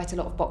often quite a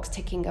lot of box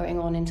ticking going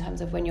on in terms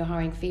of when you're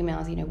hiring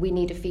females. We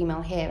need a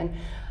female here, and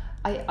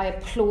I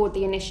applaud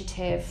the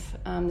initiative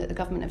that the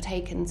government have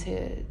taken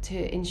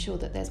to ensure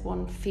that there's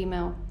one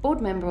female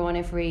board member on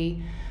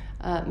every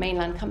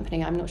mainland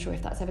company. I'm not sure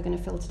if that's ever going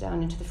to filter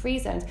down into the free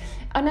zones.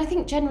 And I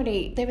think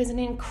generally there is an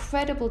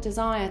incredible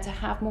desire to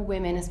have more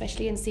women,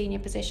 especially in senior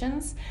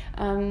positions.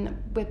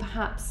 We're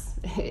perhaps,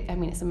 I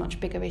mean, it's a much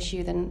bigger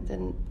issue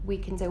than we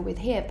can deal with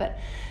here, but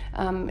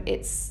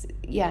it's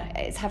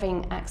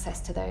having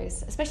access to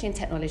those, especially in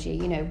technology.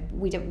 You know,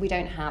 we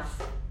don't have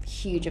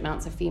huge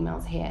amounts of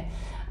females here.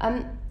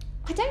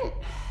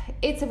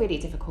 It's a really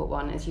difficult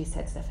one, as you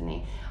said,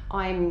 Stephanie.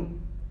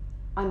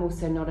 I'm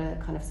also not a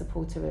kind of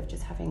supporter of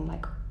just having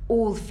like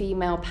all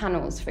female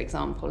panels, for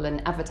example,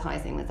 and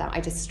advertising that.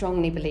 I just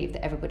strongly believe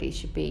that everybody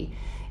should be,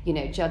 you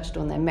know, judged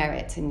on their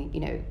merit and,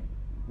 you know,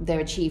 their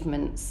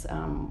achievements,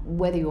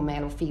 whether you're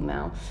male or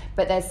female.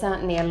 But there's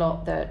certainly a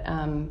lot that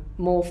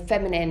more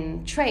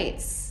feminine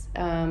traits,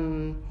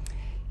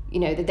 you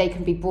know, that they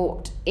can be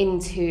brought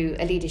into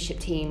a leadership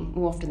team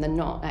more often than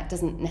not. That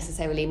doesn't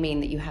necessarily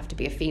mean that you have to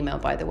be a female,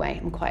 by the way.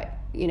 I'm quite,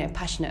 you know,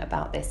 passionate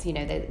about this. You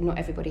know, that not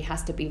everybody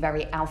has to be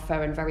very alpha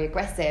and very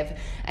aggressive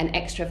and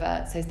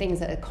extrovert. So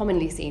things that are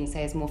commonly seen,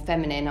 say, as more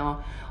feminine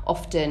are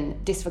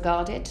often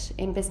disregarded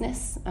in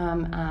business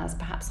as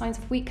perhaps signs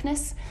of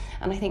weakness.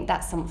 And I think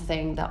that's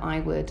something that I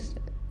would,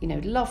 you know,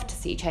 love to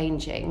see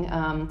changing.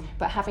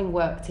 But having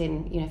worked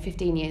in, you know,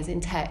 15 years in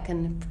tech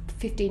and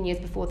 15 years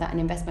before that in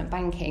investment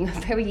banking,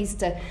 I'm very used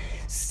to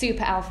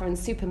super alpha and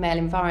super male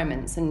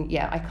environments. And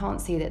yeah, I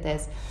can't see that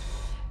there's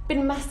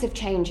been massive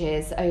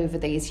changes over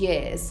these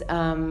years.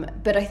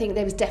 But I think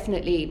there was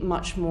definitely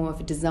much more of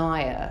a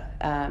desire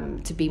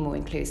to be more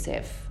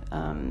inclusive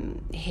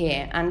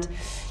here. And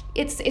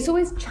it's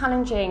always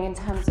challenging in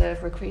terms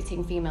of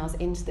recruiting females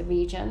into the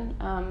region.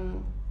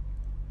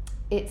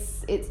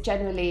 It's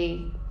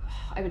generally,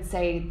 I would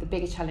say, the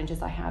biggest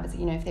challenges I have is,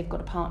 you know, if they've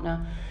got a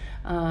partner,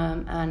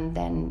 and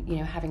then, you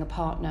know, having a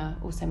partner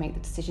also make the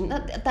decision.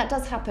 That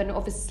does happen,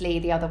 obviously,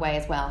 the other way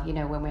as well, you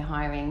know, when we're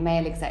hiring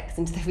male execs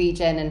into the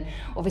region and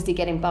obviously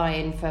getting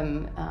buy-in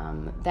from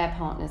their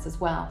partners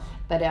as well.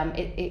 But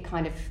it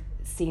kind of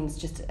seems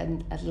just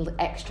a little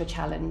extra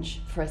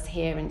challenge for us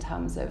here in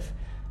terms of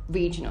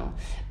regional.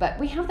 But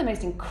we have the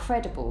most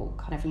incredible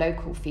kind of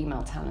local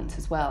female talent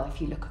as well. If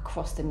you look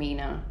across the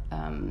MENA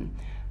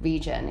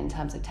region in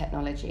terms of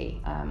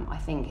technology, I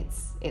think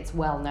it's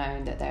well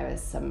known that there is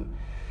some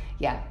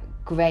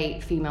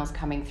great females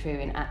coming through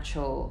in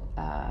actual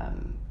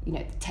you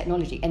know,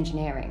 technology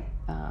engineering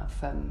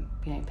from,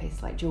 you know,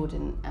 places like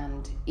Jordan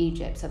and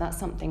Egypt. So that's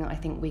something that I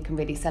think we can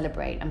really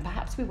celebrate, and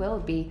perhaps we will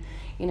be,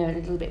 you know, a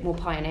little bit more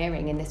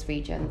pioneering in this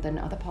region than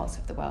other parts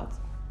of the world.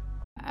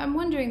 I'm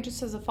wondering,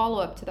 just as a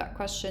follow-up to that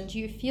question, do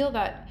you feel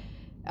that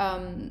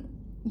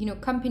you know,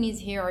 companies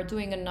here are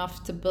doing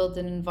enough to build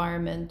an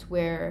environment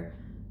where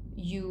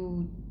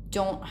you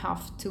don't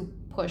have to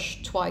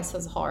push twice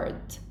as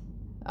hard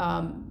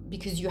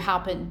because you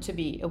happen to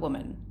be a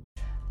woman?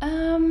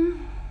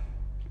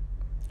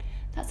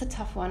 That's a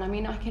tough one. I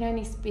mean, I can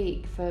only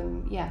speak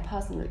from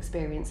personal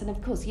experience, and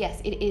of course,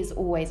 yes, it is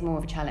always more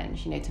of a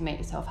challenge, you know, to make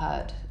yourself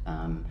heard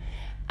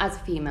as a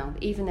female,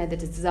 even though the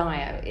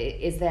desire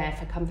is there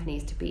for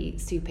companies to be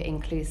super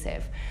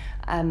inclusive.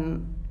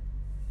 I'm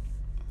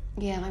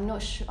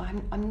not sure.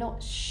 I'm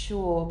not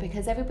sure,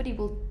 because everybody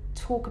will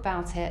talk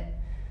about it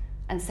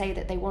and say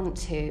that they want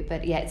to,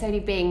 but it's only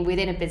being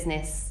within a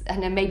business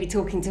and then maybe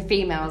talking to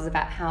females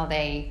about how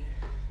they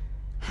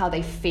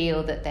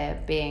feel that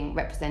they're being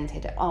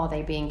represented. Are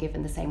they being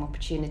given the same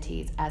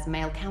opportunities as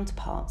male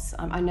counterparts?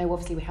 I know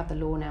obviously we have the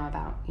law now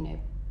about, you know,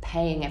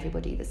 paying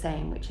everybody the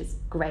same, which is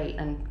great,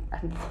 and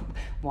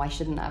why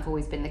shouldn't that have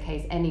always been the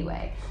case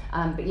anyway?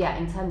 But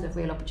in terms of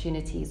real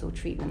opportunities or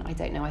treatment, I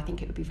don't know. I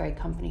think it would be very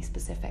company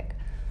specific.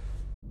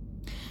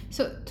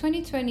 So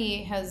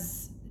 2020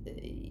 has,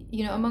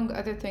 you know, among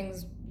other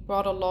things,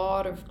 brought a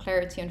lot of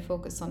clarity and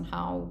focus on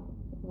how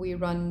we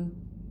run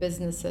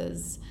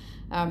businesses.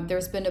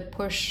 There's been a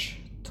push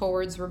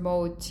towards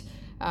remote.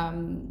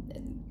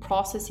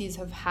 Processes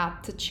have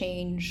had to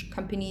change.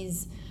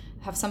 Companies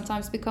have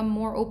sometimes become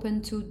more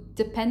open to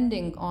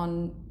depending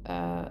on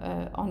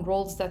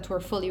roles that were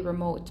fully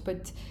remote.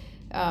 But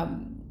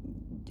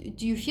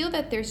do you feel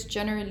that there's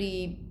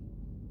generally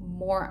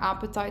more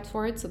appetite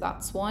for it? So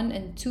that's one.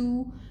 And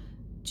two,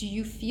 do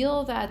you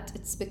feel that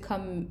it's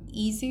become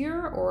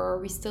easier, or are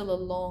we still a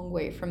long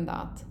way from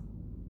that?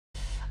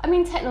 I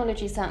mean,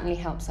 technology certainly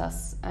helps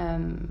us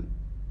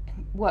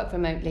work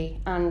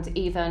remotely, and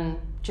even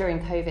during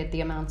COVID,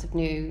 the amount of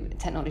new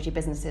technology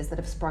businesses that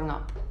have sprung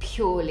up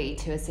purely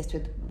to assist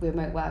with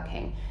remote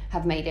working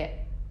have made it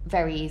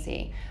very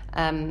easy.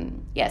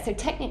 So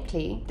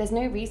technically, there's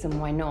no reason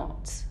why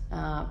not.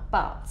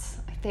 But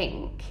I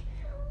think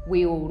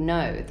we all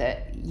know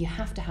that you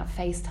have to have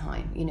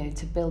FaceTime, you know,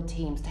 to build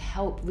teams, to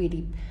help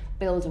really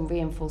build and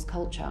reinforce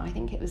culture. I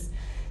think was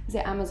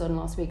it Amazon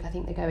last week? I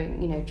think they're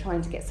going, you know,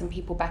 trying to get some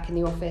people back in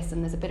the office,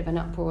 and there's a bit of an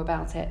uproar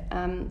about it.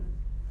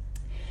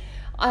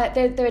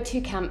 There are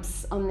two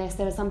camps on this.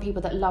 There are some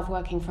people that love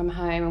working from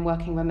home and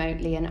working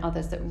remotely, and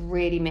others that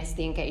really miss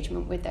the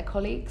engagement with their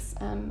colleagues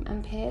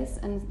and peers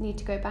and need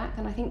to go back.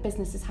 And I think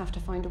businesses have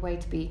to find a way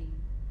to be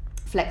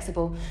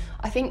flexible.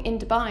 I think in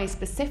Dubai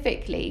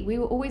specifically, we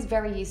were always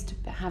very used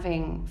to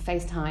having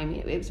FaceTime.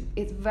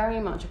 It's very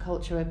much a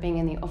culture of being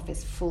in the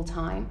office full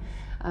time.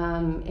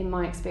 In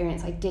my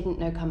experience, I didn't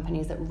know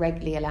companies that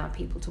regularly allowed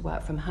people to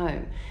work from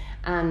home.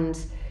 And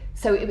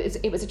so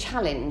it was a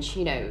challenge,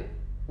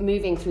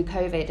 moving through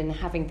COVID and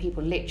having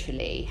people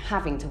literally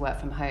having to work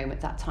from home at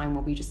that time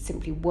where we just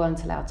simply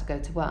weren't allowed to go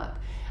to work.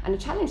 And a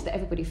challenge that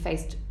everybody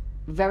faced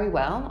very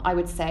well, I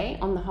would say,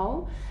 on the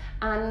whole.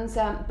 And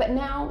but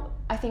now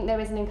I think there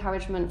is an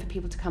encouragement for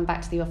people to come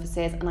back to the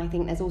offices, and I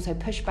think there's also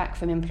pushback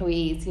from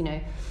employees.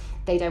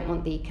 They don't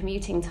want the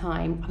commuting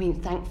time. I mean,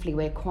 thankfully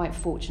we're quite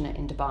fortunate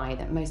in Dubai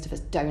that most of us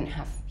don't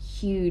have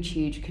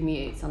huge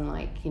commutes,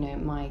 unlike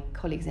my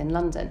colleagues in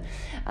London.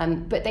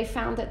 But they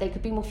found that they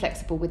could be more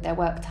flexible with their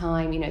work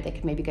time. They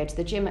could maybe go to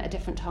the gym at a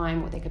different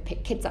time, or they could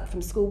pick kids up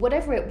from school,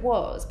 whatever it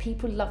was.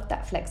 People loved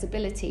that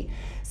flexibility.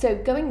 So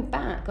going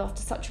back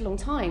after such a long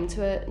time to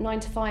a 9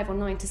 to 5 or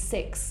 9 to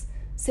 6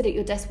 sit at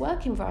your desk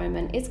work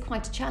environment is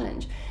quite a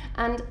challenge.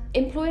 And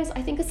employers,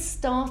 I think, are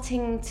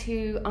starting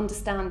to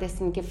understand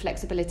this and give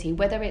flexibility,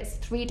 whether it's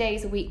 3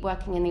 days a week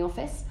working in the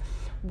office,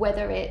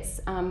 whether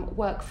it's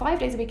work 5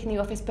 days a week in the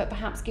office, but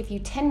perhaps give you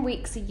 10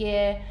 weeks a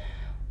year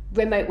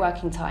remote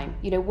working time,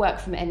 work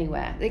from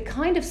anywhere. It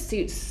kind of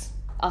suits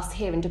us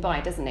here in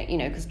Dubai, doesn't it?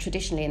 Because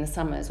traditionally in the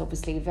summer it's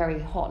obviously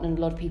very hot, and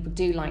a lot of people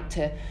do like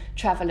to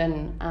travel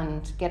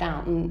and get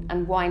out,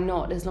 and why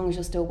not, as long as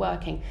you're still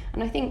working.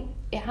 And I think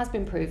it has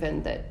been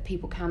proven that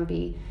people can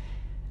be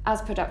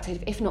as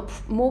productive, if not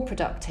more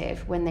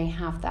productive, when they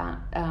have that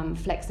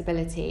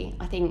flexibility.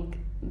 I think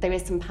there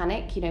is some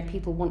panic,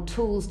 people want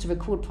tools to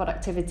record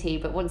productivity,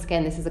 but once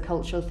again, this is a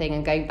cultural thing,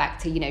 and going back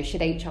to,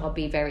 should HR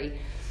be very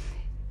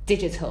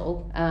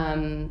digital?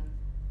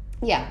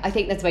 I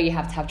think that's where you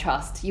have to have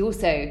trust. You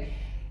also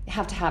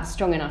have to have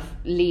strong enough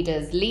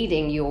leaders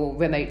leading your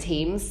remote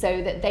teams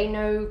so that they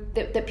know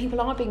that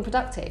people are being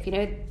productive,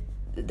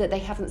 that they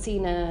haven't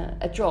seen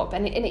a drop.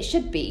 And it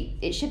should be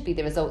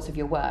the results of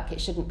your work.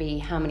 It shouldn't be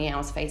how many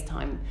hours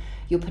FaceTime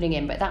you're putting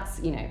in. But that's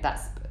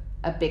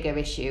a bigger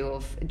issue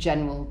of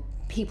general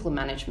people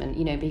management,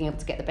 being able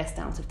to get the best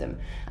out of them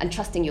and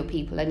trusting your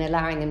people and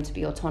allowing them to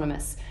be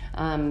autonomous.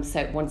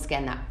 So once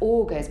again, that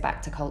all goes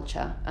back to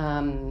culture,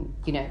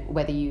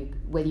 whether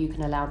you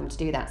can allow them to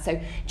do that. So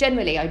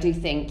generally, I do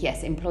think,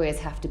 yes, employers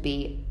have to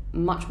be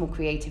much more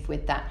creative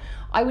with that.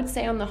 I would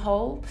say on the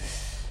whole,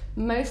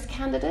 most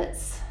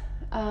candidates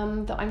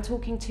that I'm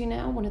talking to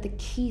now, one of the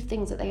key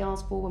things that they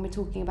ask for when we're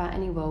talking about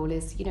any role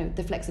is,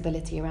 the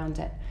flexibility around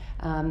it.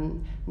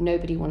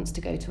 Nobody wants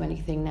to go to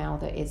anything now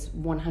that is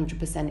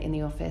 100% in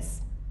the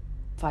office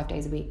 5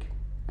 days a week.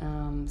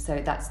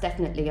 So that's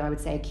definitely, I would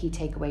say, a key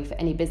takeaway for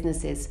any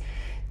businesses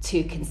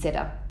to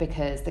consider,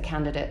 because the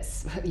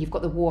candidates, you've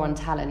got the war on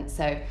talent.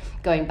 So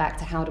going back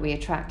to how do we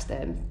attract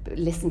them,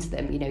 listen to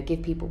them,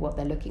 give people what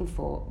they're looking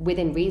for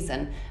within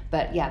reason.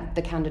 But yeah,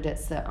 the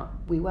candidates that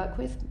we work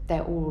with,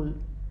 they're all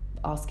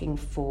asking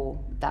for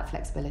that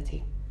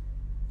flexibility.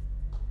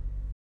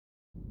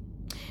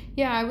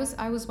 Yeah,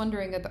 I was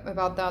wondering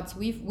about that. So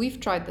we've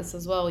tried this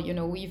as well.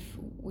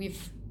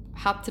 We've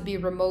had to be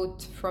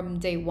remote from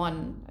day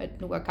one at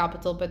Nuwa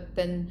Capital, but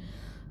then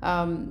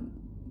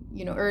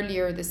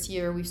earlier this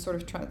year we sort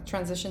of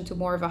transitioned to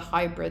more of a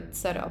hybrid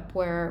setup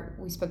where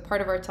we spent part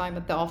of our time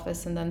at the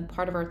office and then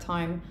part of our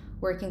time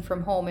working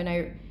from home. And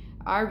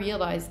I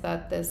realized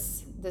that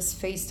this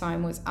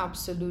FaceTime was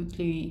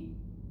absolutely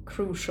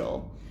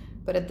crucial.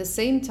 But at the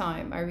same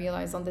time, I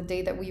realized on the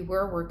day that we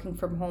were working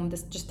from home,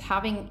 this just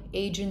having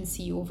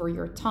agency over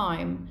your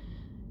time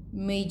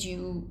made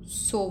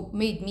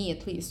me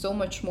at least so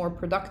much more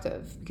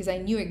productive, because I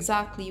knew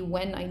exactly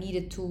when I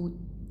needed to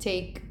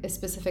take a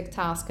specific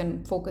task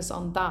and focus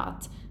on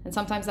that. And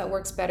sometimes that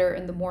works better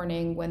in the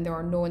morning when there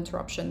are no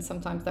interruptions.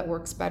 Sometimes that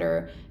works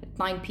better at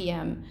 9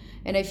 p.m.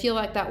 And I feel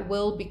like that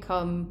will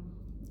become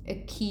a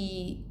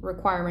key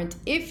requirement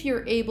if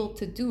you're able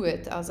to do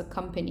it as a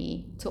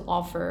company to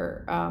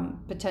offer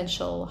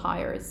potential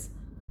hires.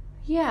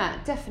 Yeah,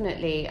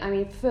 definitely. I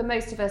mean, for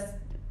most of us,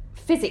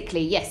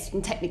 physically, yes,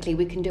 and technically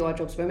we can do our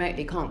jobs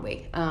remotely, can't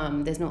we?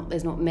 There's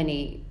not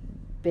many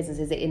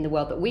businesses in the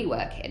world that we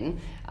work in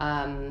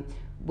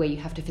where you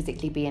have to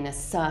physically be in a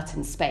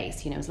certain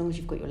space. As long as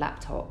you've got your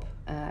laptop,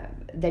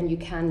 then you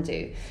can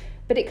do.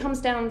 But it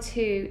comes down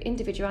to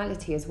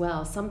individuality as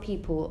well. Some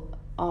people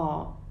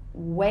are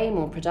way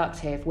more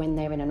productive when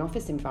they're in an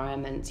office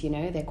environment.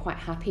 They're quite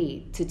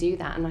happy to do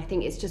that. And I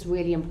think it's just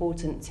really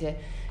important to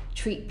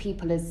treat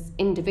people as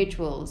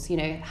individuals.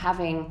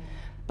 Having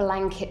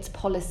blanket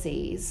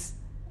policies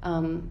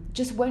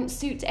just won't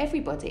suit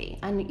everybody.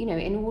 And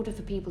in order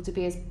for people to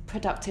be as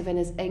productive and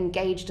as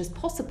engaged as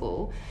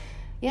possible,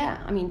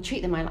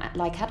 treat them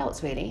like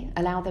adults, really.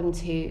 Allow them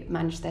to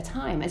manage their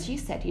time. As you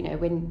said,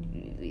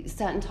 when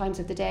certain times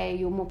of the day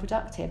you're more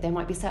productive, there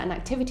might be certain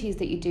activities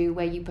that you do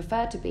where you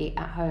prefer to be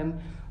at home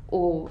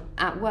or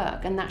at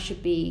work, and that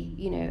should be,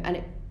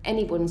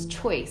 anyone's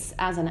choice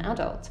as an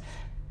adult.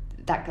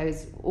 That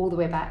goes all the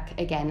way back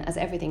again, as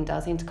everything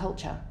does, into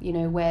culture.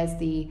 Where's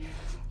the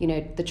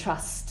the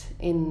trust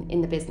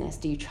in the business.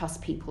 Do you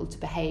trust people to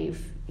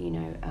behave,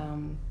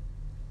 in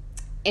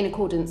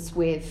accordance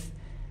with,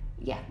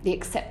 the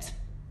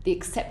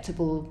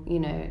acceptable,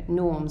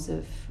 norms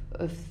of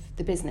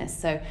the business?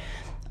 So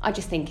I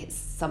just think it's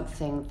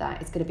something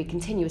that is going to be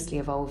continuously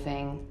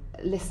evolving.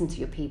 Listen to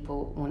your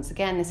people. Once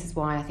again, this is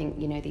why I think,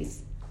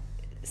 these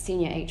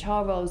senior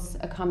HR roles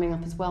are coming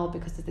up as well,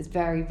 because of this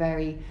very,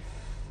 very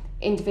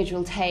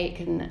individual take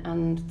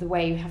and the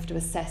way you have to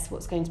assess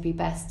what's going to be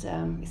best.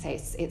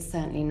 It's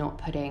certainly not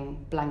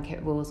putting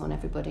blanket rules on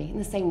everybody. In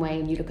the same way,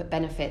 and you look at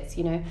benefits,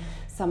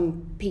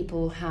 some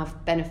people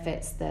have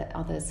benefits that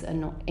others are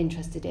not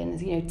interested in.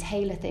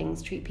 Tailor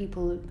things, treat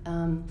people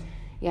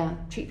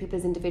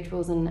as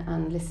individuals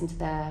and listen to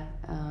their,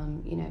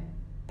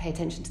 pay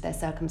attention to their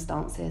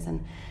circumstances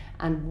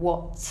and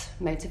what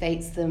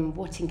motivates them,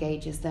 what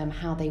engages them,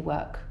 how they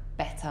work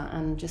better,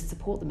 and just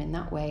support them in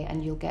that way,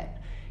 and you'll get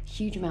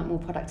huge amount more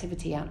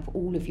productivity out of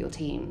all of your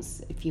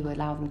teams if you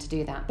allow them to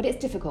do that. But it's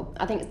difficult.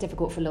 I think it's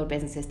difficult for a lot of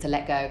businesses to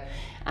let go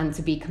and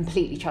to be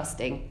completely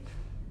trusting.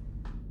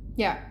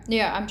 Yeah,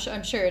 I'm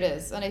sure it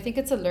is, and I think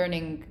it's a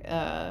learning.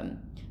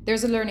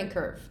 There's a learning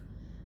curve.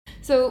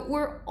 So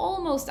we're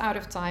almost out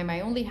of time.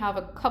 I only have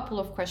a couple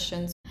of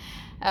questions.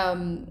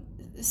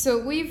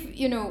 So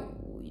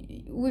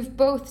we've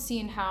both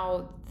seen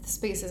how the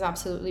space is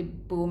absolutely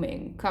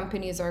booming.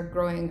 Companies are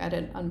growing at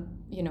at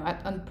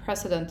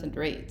unprecedented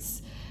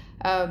rates.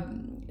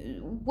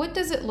 What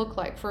does it look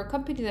like for a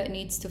company that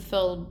needs to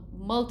fill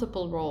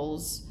multiple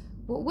roles?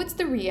 What's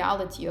the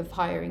reality of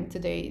hiring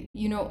today?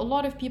 A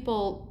lot of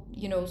people,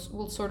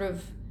 will sort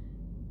of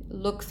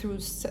look through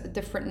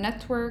different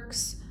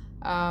networks.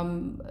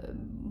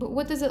 But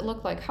what does it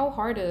look like? How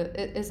hard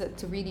is it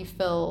to really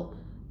fill,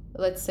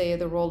 let's say,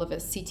 the role of a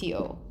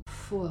CTO?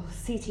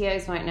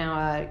 CTOs right now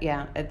are,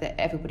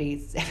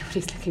 everybody's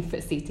looking for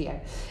a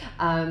CTO.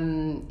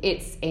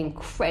 It's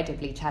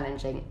incredibly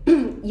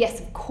challenging.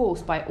 Yes, of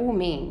course, by all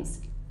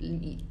means,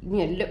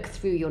 look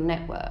through your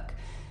network.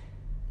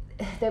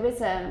 There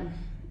is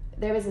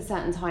a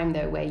certain time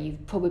though where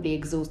you've probably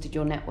exhausted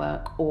your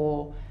network,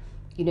 or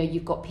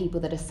you've got people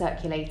that are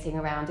circulating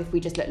around. If we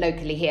just look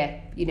locally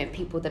here,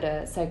 people that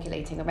are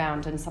circulating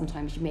around, and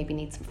sometimes you maybe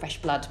need some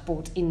fresh blood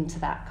brought into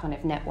that kind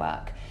of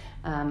network.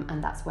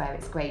 And that's where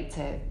it's great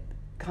to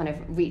kind of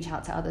reach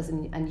out to others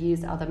and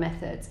use other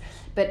methods.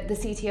 But the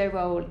CTO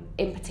role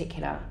in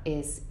particular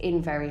is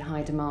in very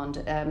high demand.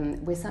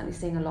 We're certainly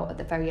seeing a lot at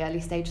the very early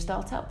stage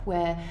startup,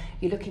 where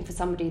you're looking for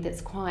somebody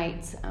that's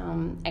quite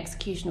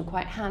executional,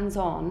 quite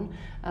hands-on,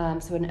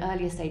 so an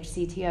earlier stage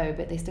CTO,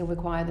 but they still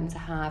require them to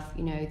have,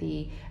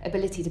 the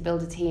ability to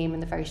build a team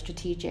and the very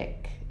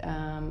strategic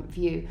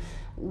view.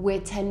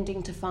 We're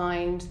tending to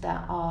find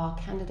that our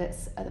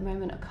candidates at the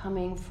moment are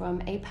coming from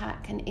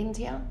APAC and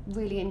India,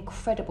 really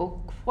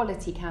incredible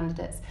quality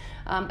candidates.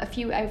 A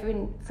few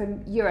over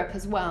from Europe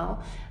as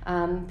well.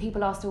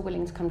 People are still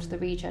willing to come to the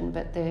region,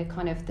 but the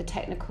kind of the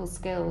technical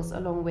skills,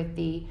 along with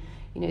the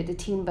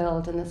team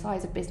build and the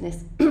size of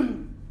business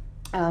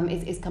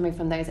is coming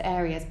from those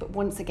areas. But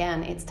once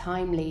again, it's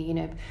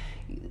timely.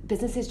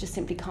 Businesses just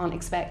simply can't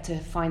expect to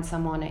find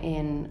someone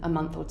in a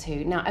month or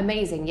two. Now,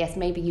 amazing, yes,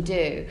 maybe you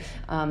do,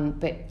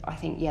 but I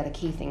think, the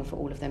key thing for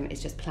all of them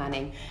is just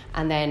planning.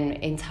 And then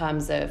in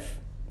terms of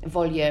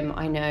volume,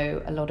 I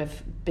know a lot of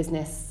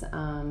business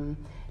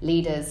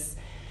leaders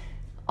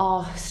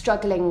are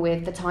struggling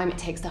with the time it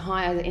takes to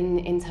hire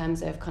in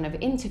terms of kind of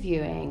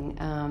interviewing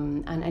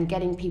and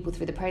getting people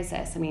through the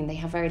process. I mean, they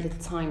have very little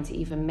time to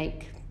even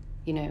make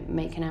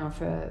an hour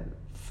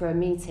for a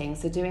meeting.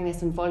 So doing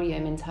this in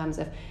volume in terms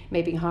of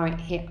maybe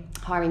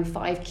hiring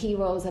 5 key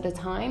roles at a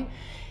time,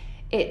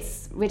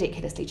 it's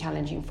ridiculously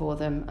challenging for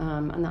them.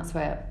 And that's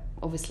where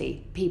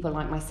obviously people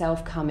like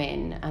myself come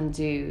in and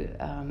do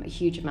a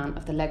huge amount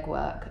of the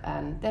legwork,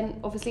 and then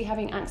obviously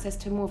having access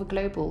to more of a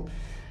global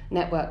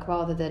network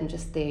rather than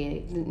just the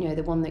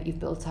one that you've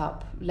built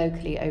up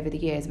locally over the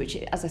years, which,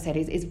 as I said,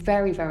 is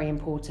very, very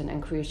important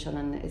and crucial,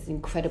 and it's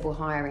incredible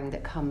hiring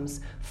that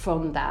comes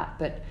from that.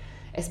 But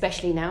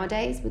especially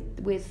nowadays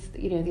with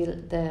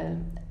the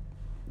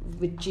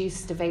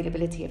reduced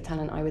availability of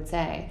talent, I would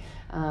say,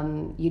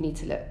 you need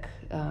to look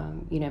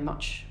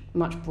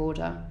much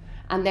broader,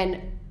 and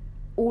then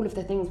all of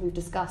the things we've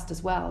discussed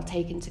as well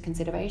take into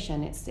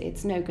consideration.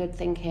 It's no good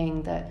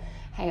thinking that,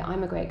 hey,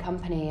 I'm a great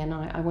company and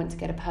I want to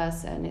get a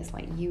person. It's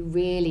like, you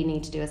really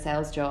need to do a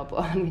sales job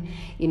on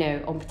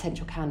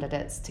potential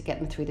candidates to get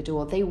them through the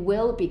door. They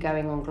will be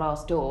going on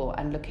Glassdoor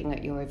and looking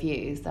at your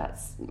reviews,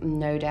 that's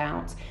no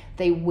doubt.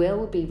 They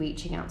will be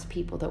reaching out to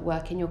people that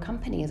work in your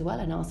company as well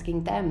and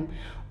asking them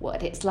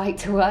what it's like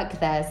to work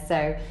there.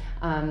 So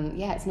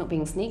it's not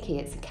being sneaky,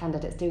 it's the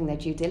candidates doing their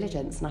due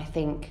diligence. And I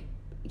think,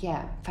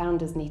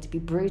 founders need to be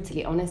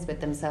brutally honest with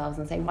themselves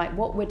and say, right,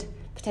 what would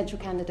potential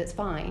candidates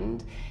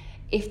find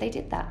if they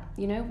did that?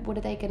 What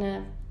are they going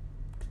to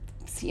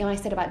see? I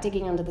said about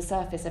digging under the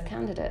surface of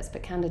candidates,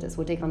 but candidates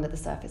will dig under the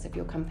surface of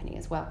your company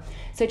as well.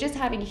 So just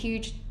having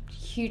huge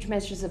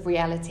measures of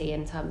reality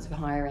in terms of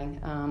hiring.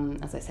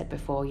 As I said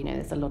before,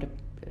 there's a lot of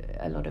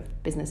a lot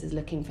of businesses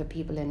looking for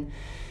people in,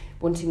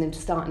 wanting them to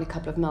start in a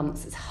couple of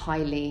months is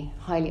highly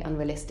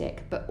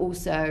unrealistic. But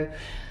also,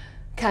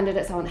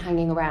 candidates aren't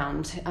hanging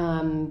around.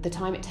 The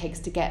time it takes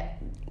to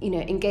get,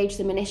 engage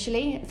them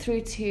initially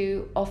through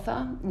to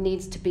offer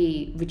needs to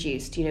be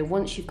reduced.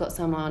 Once you've got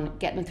someone,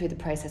 get them through the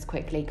process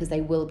quickly, because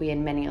they will be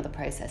in many other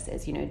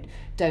processes.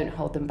 Don't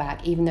hold them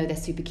back, even though they're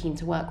super keen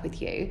to work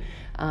with you,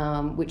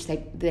 which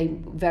they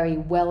very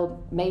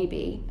well may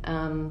be.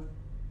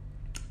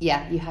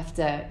 You have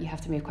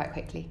to move quite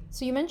quickly.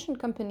 So you mentioned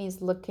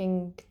companies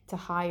looking to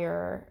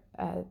hire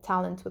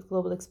talent with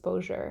global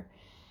exposure.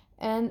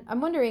 And I'm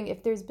wondering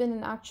if there's been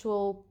an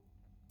actual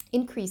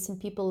increase in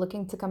people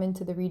looking to come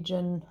into the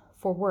region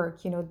for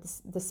work.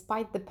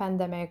 Despite the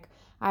pandemic,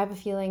 I have a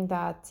feeling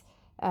that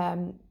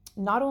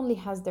not only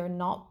has there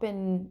not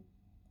been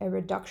a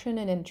reduction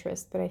in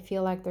interest, but I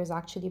feel like there's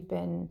actually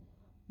been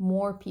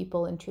more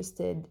people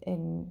interested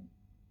in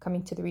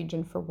coming to the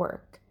region for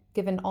work,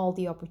 given all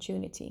the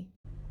opportunity.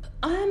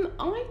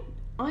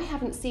 I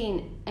haven't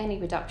seen any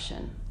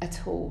reduction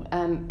at all.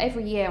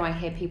 Every year I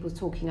hear people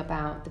talking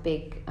about the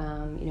big,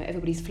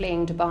 everybody's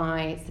fleeing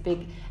Dubai, it's the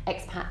big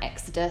expat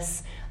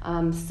exodus.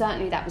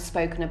 Certainly that was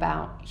spoken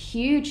about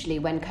hugely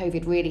when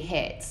COVID really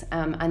hit.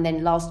 And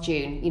then last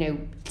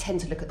June,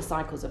 tend to look at the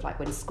cycles of like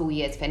when school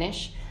years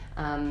finish,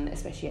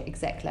 especially at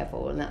exec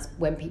level, and that's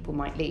when people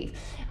might leave.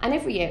 And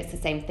every year it's the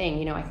same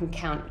thing. I can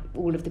count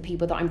all of the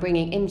people that I'm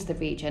bringing into the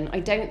region. I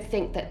don't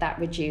think that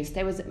reduced.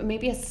 There was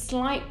maybe a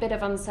slight bit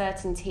of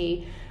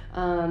uncertainty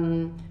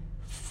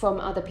from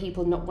other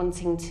people not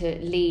wanting to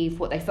leave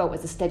what they felt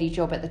was a steady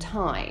job at the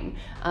time.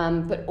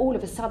 But all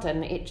of a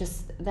sudden it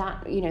just,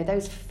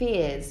 those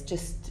fears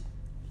just,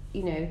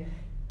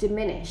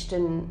 diminished,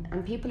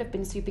 and people have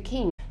been super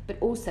keen. But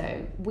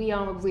also, we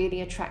are a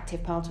really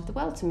attractive part of the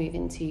world to move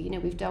into.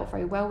 We've dealt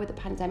very well with the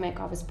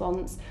pandemic, our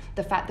response,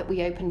 the fact that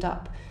we opened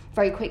up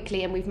very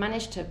quickly, and we've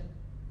managed to,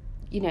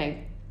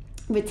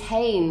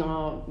 retain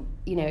our,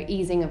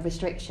 easing of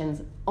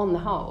restrictions on the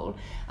whole,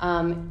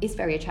 is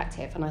very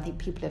attractive. And I think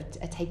people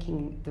are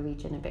taking the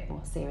region a bit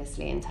more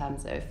seriously in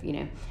terms of,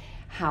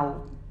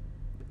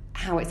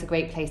 how it's a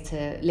great place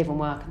to live and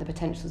work and the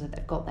potentials that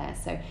they've got there.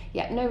 So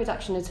no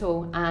reduction at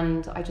all,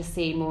 and I just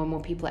see more and more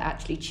people are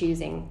actually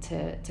choosing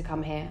to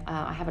come here.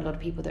 I have a lot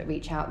of people that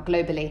reach out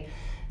globally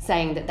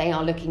saying that they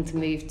are looking to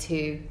move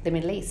to the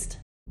Middle East.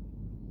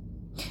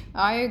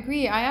 I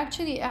agree.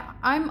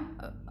 I'm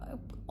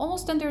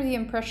almost under the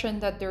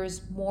impression that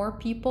there's more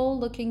people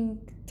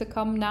looking to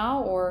come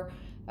now, or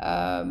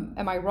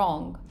am I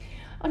wrong?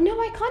 Oh, no,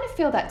 I kind of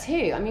feel that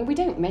too. I mean, we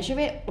don't measure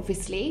it,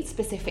 obviously,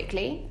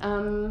 specifically.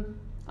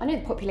 I know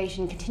the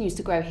population continues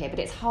to grow here, but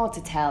it's hard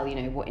to tell,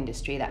 what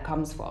industry that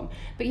comes from.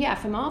 But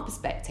from our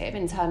perspective,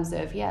 in terms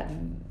of,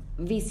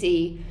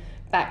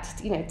 VC-backed,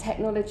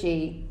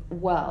 technology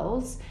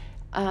worlds,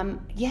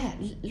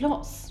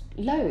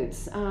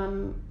 loads.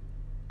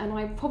 And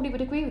I probably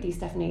would agree with you,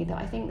 Stephanie, that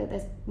I think that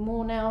there's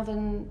more now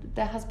than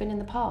there has been in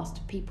the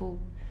past. People,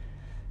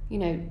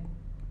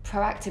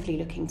 proactively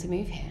looking to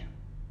move here.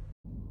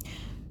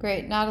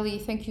 Great, Nathalie,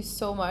 thank you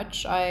so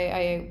much.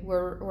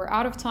 We're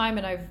out of time,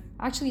 and I've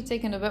actually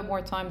taken a bit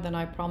more time than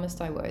I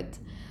promised I would.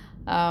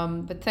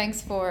 But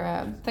thanks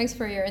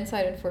for your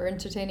insight and for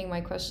entertaining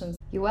my questions.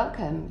 You're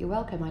welcome.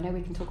 I know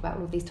we can talk about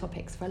all of these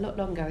topics for a lot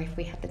longer if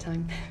we had the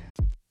time.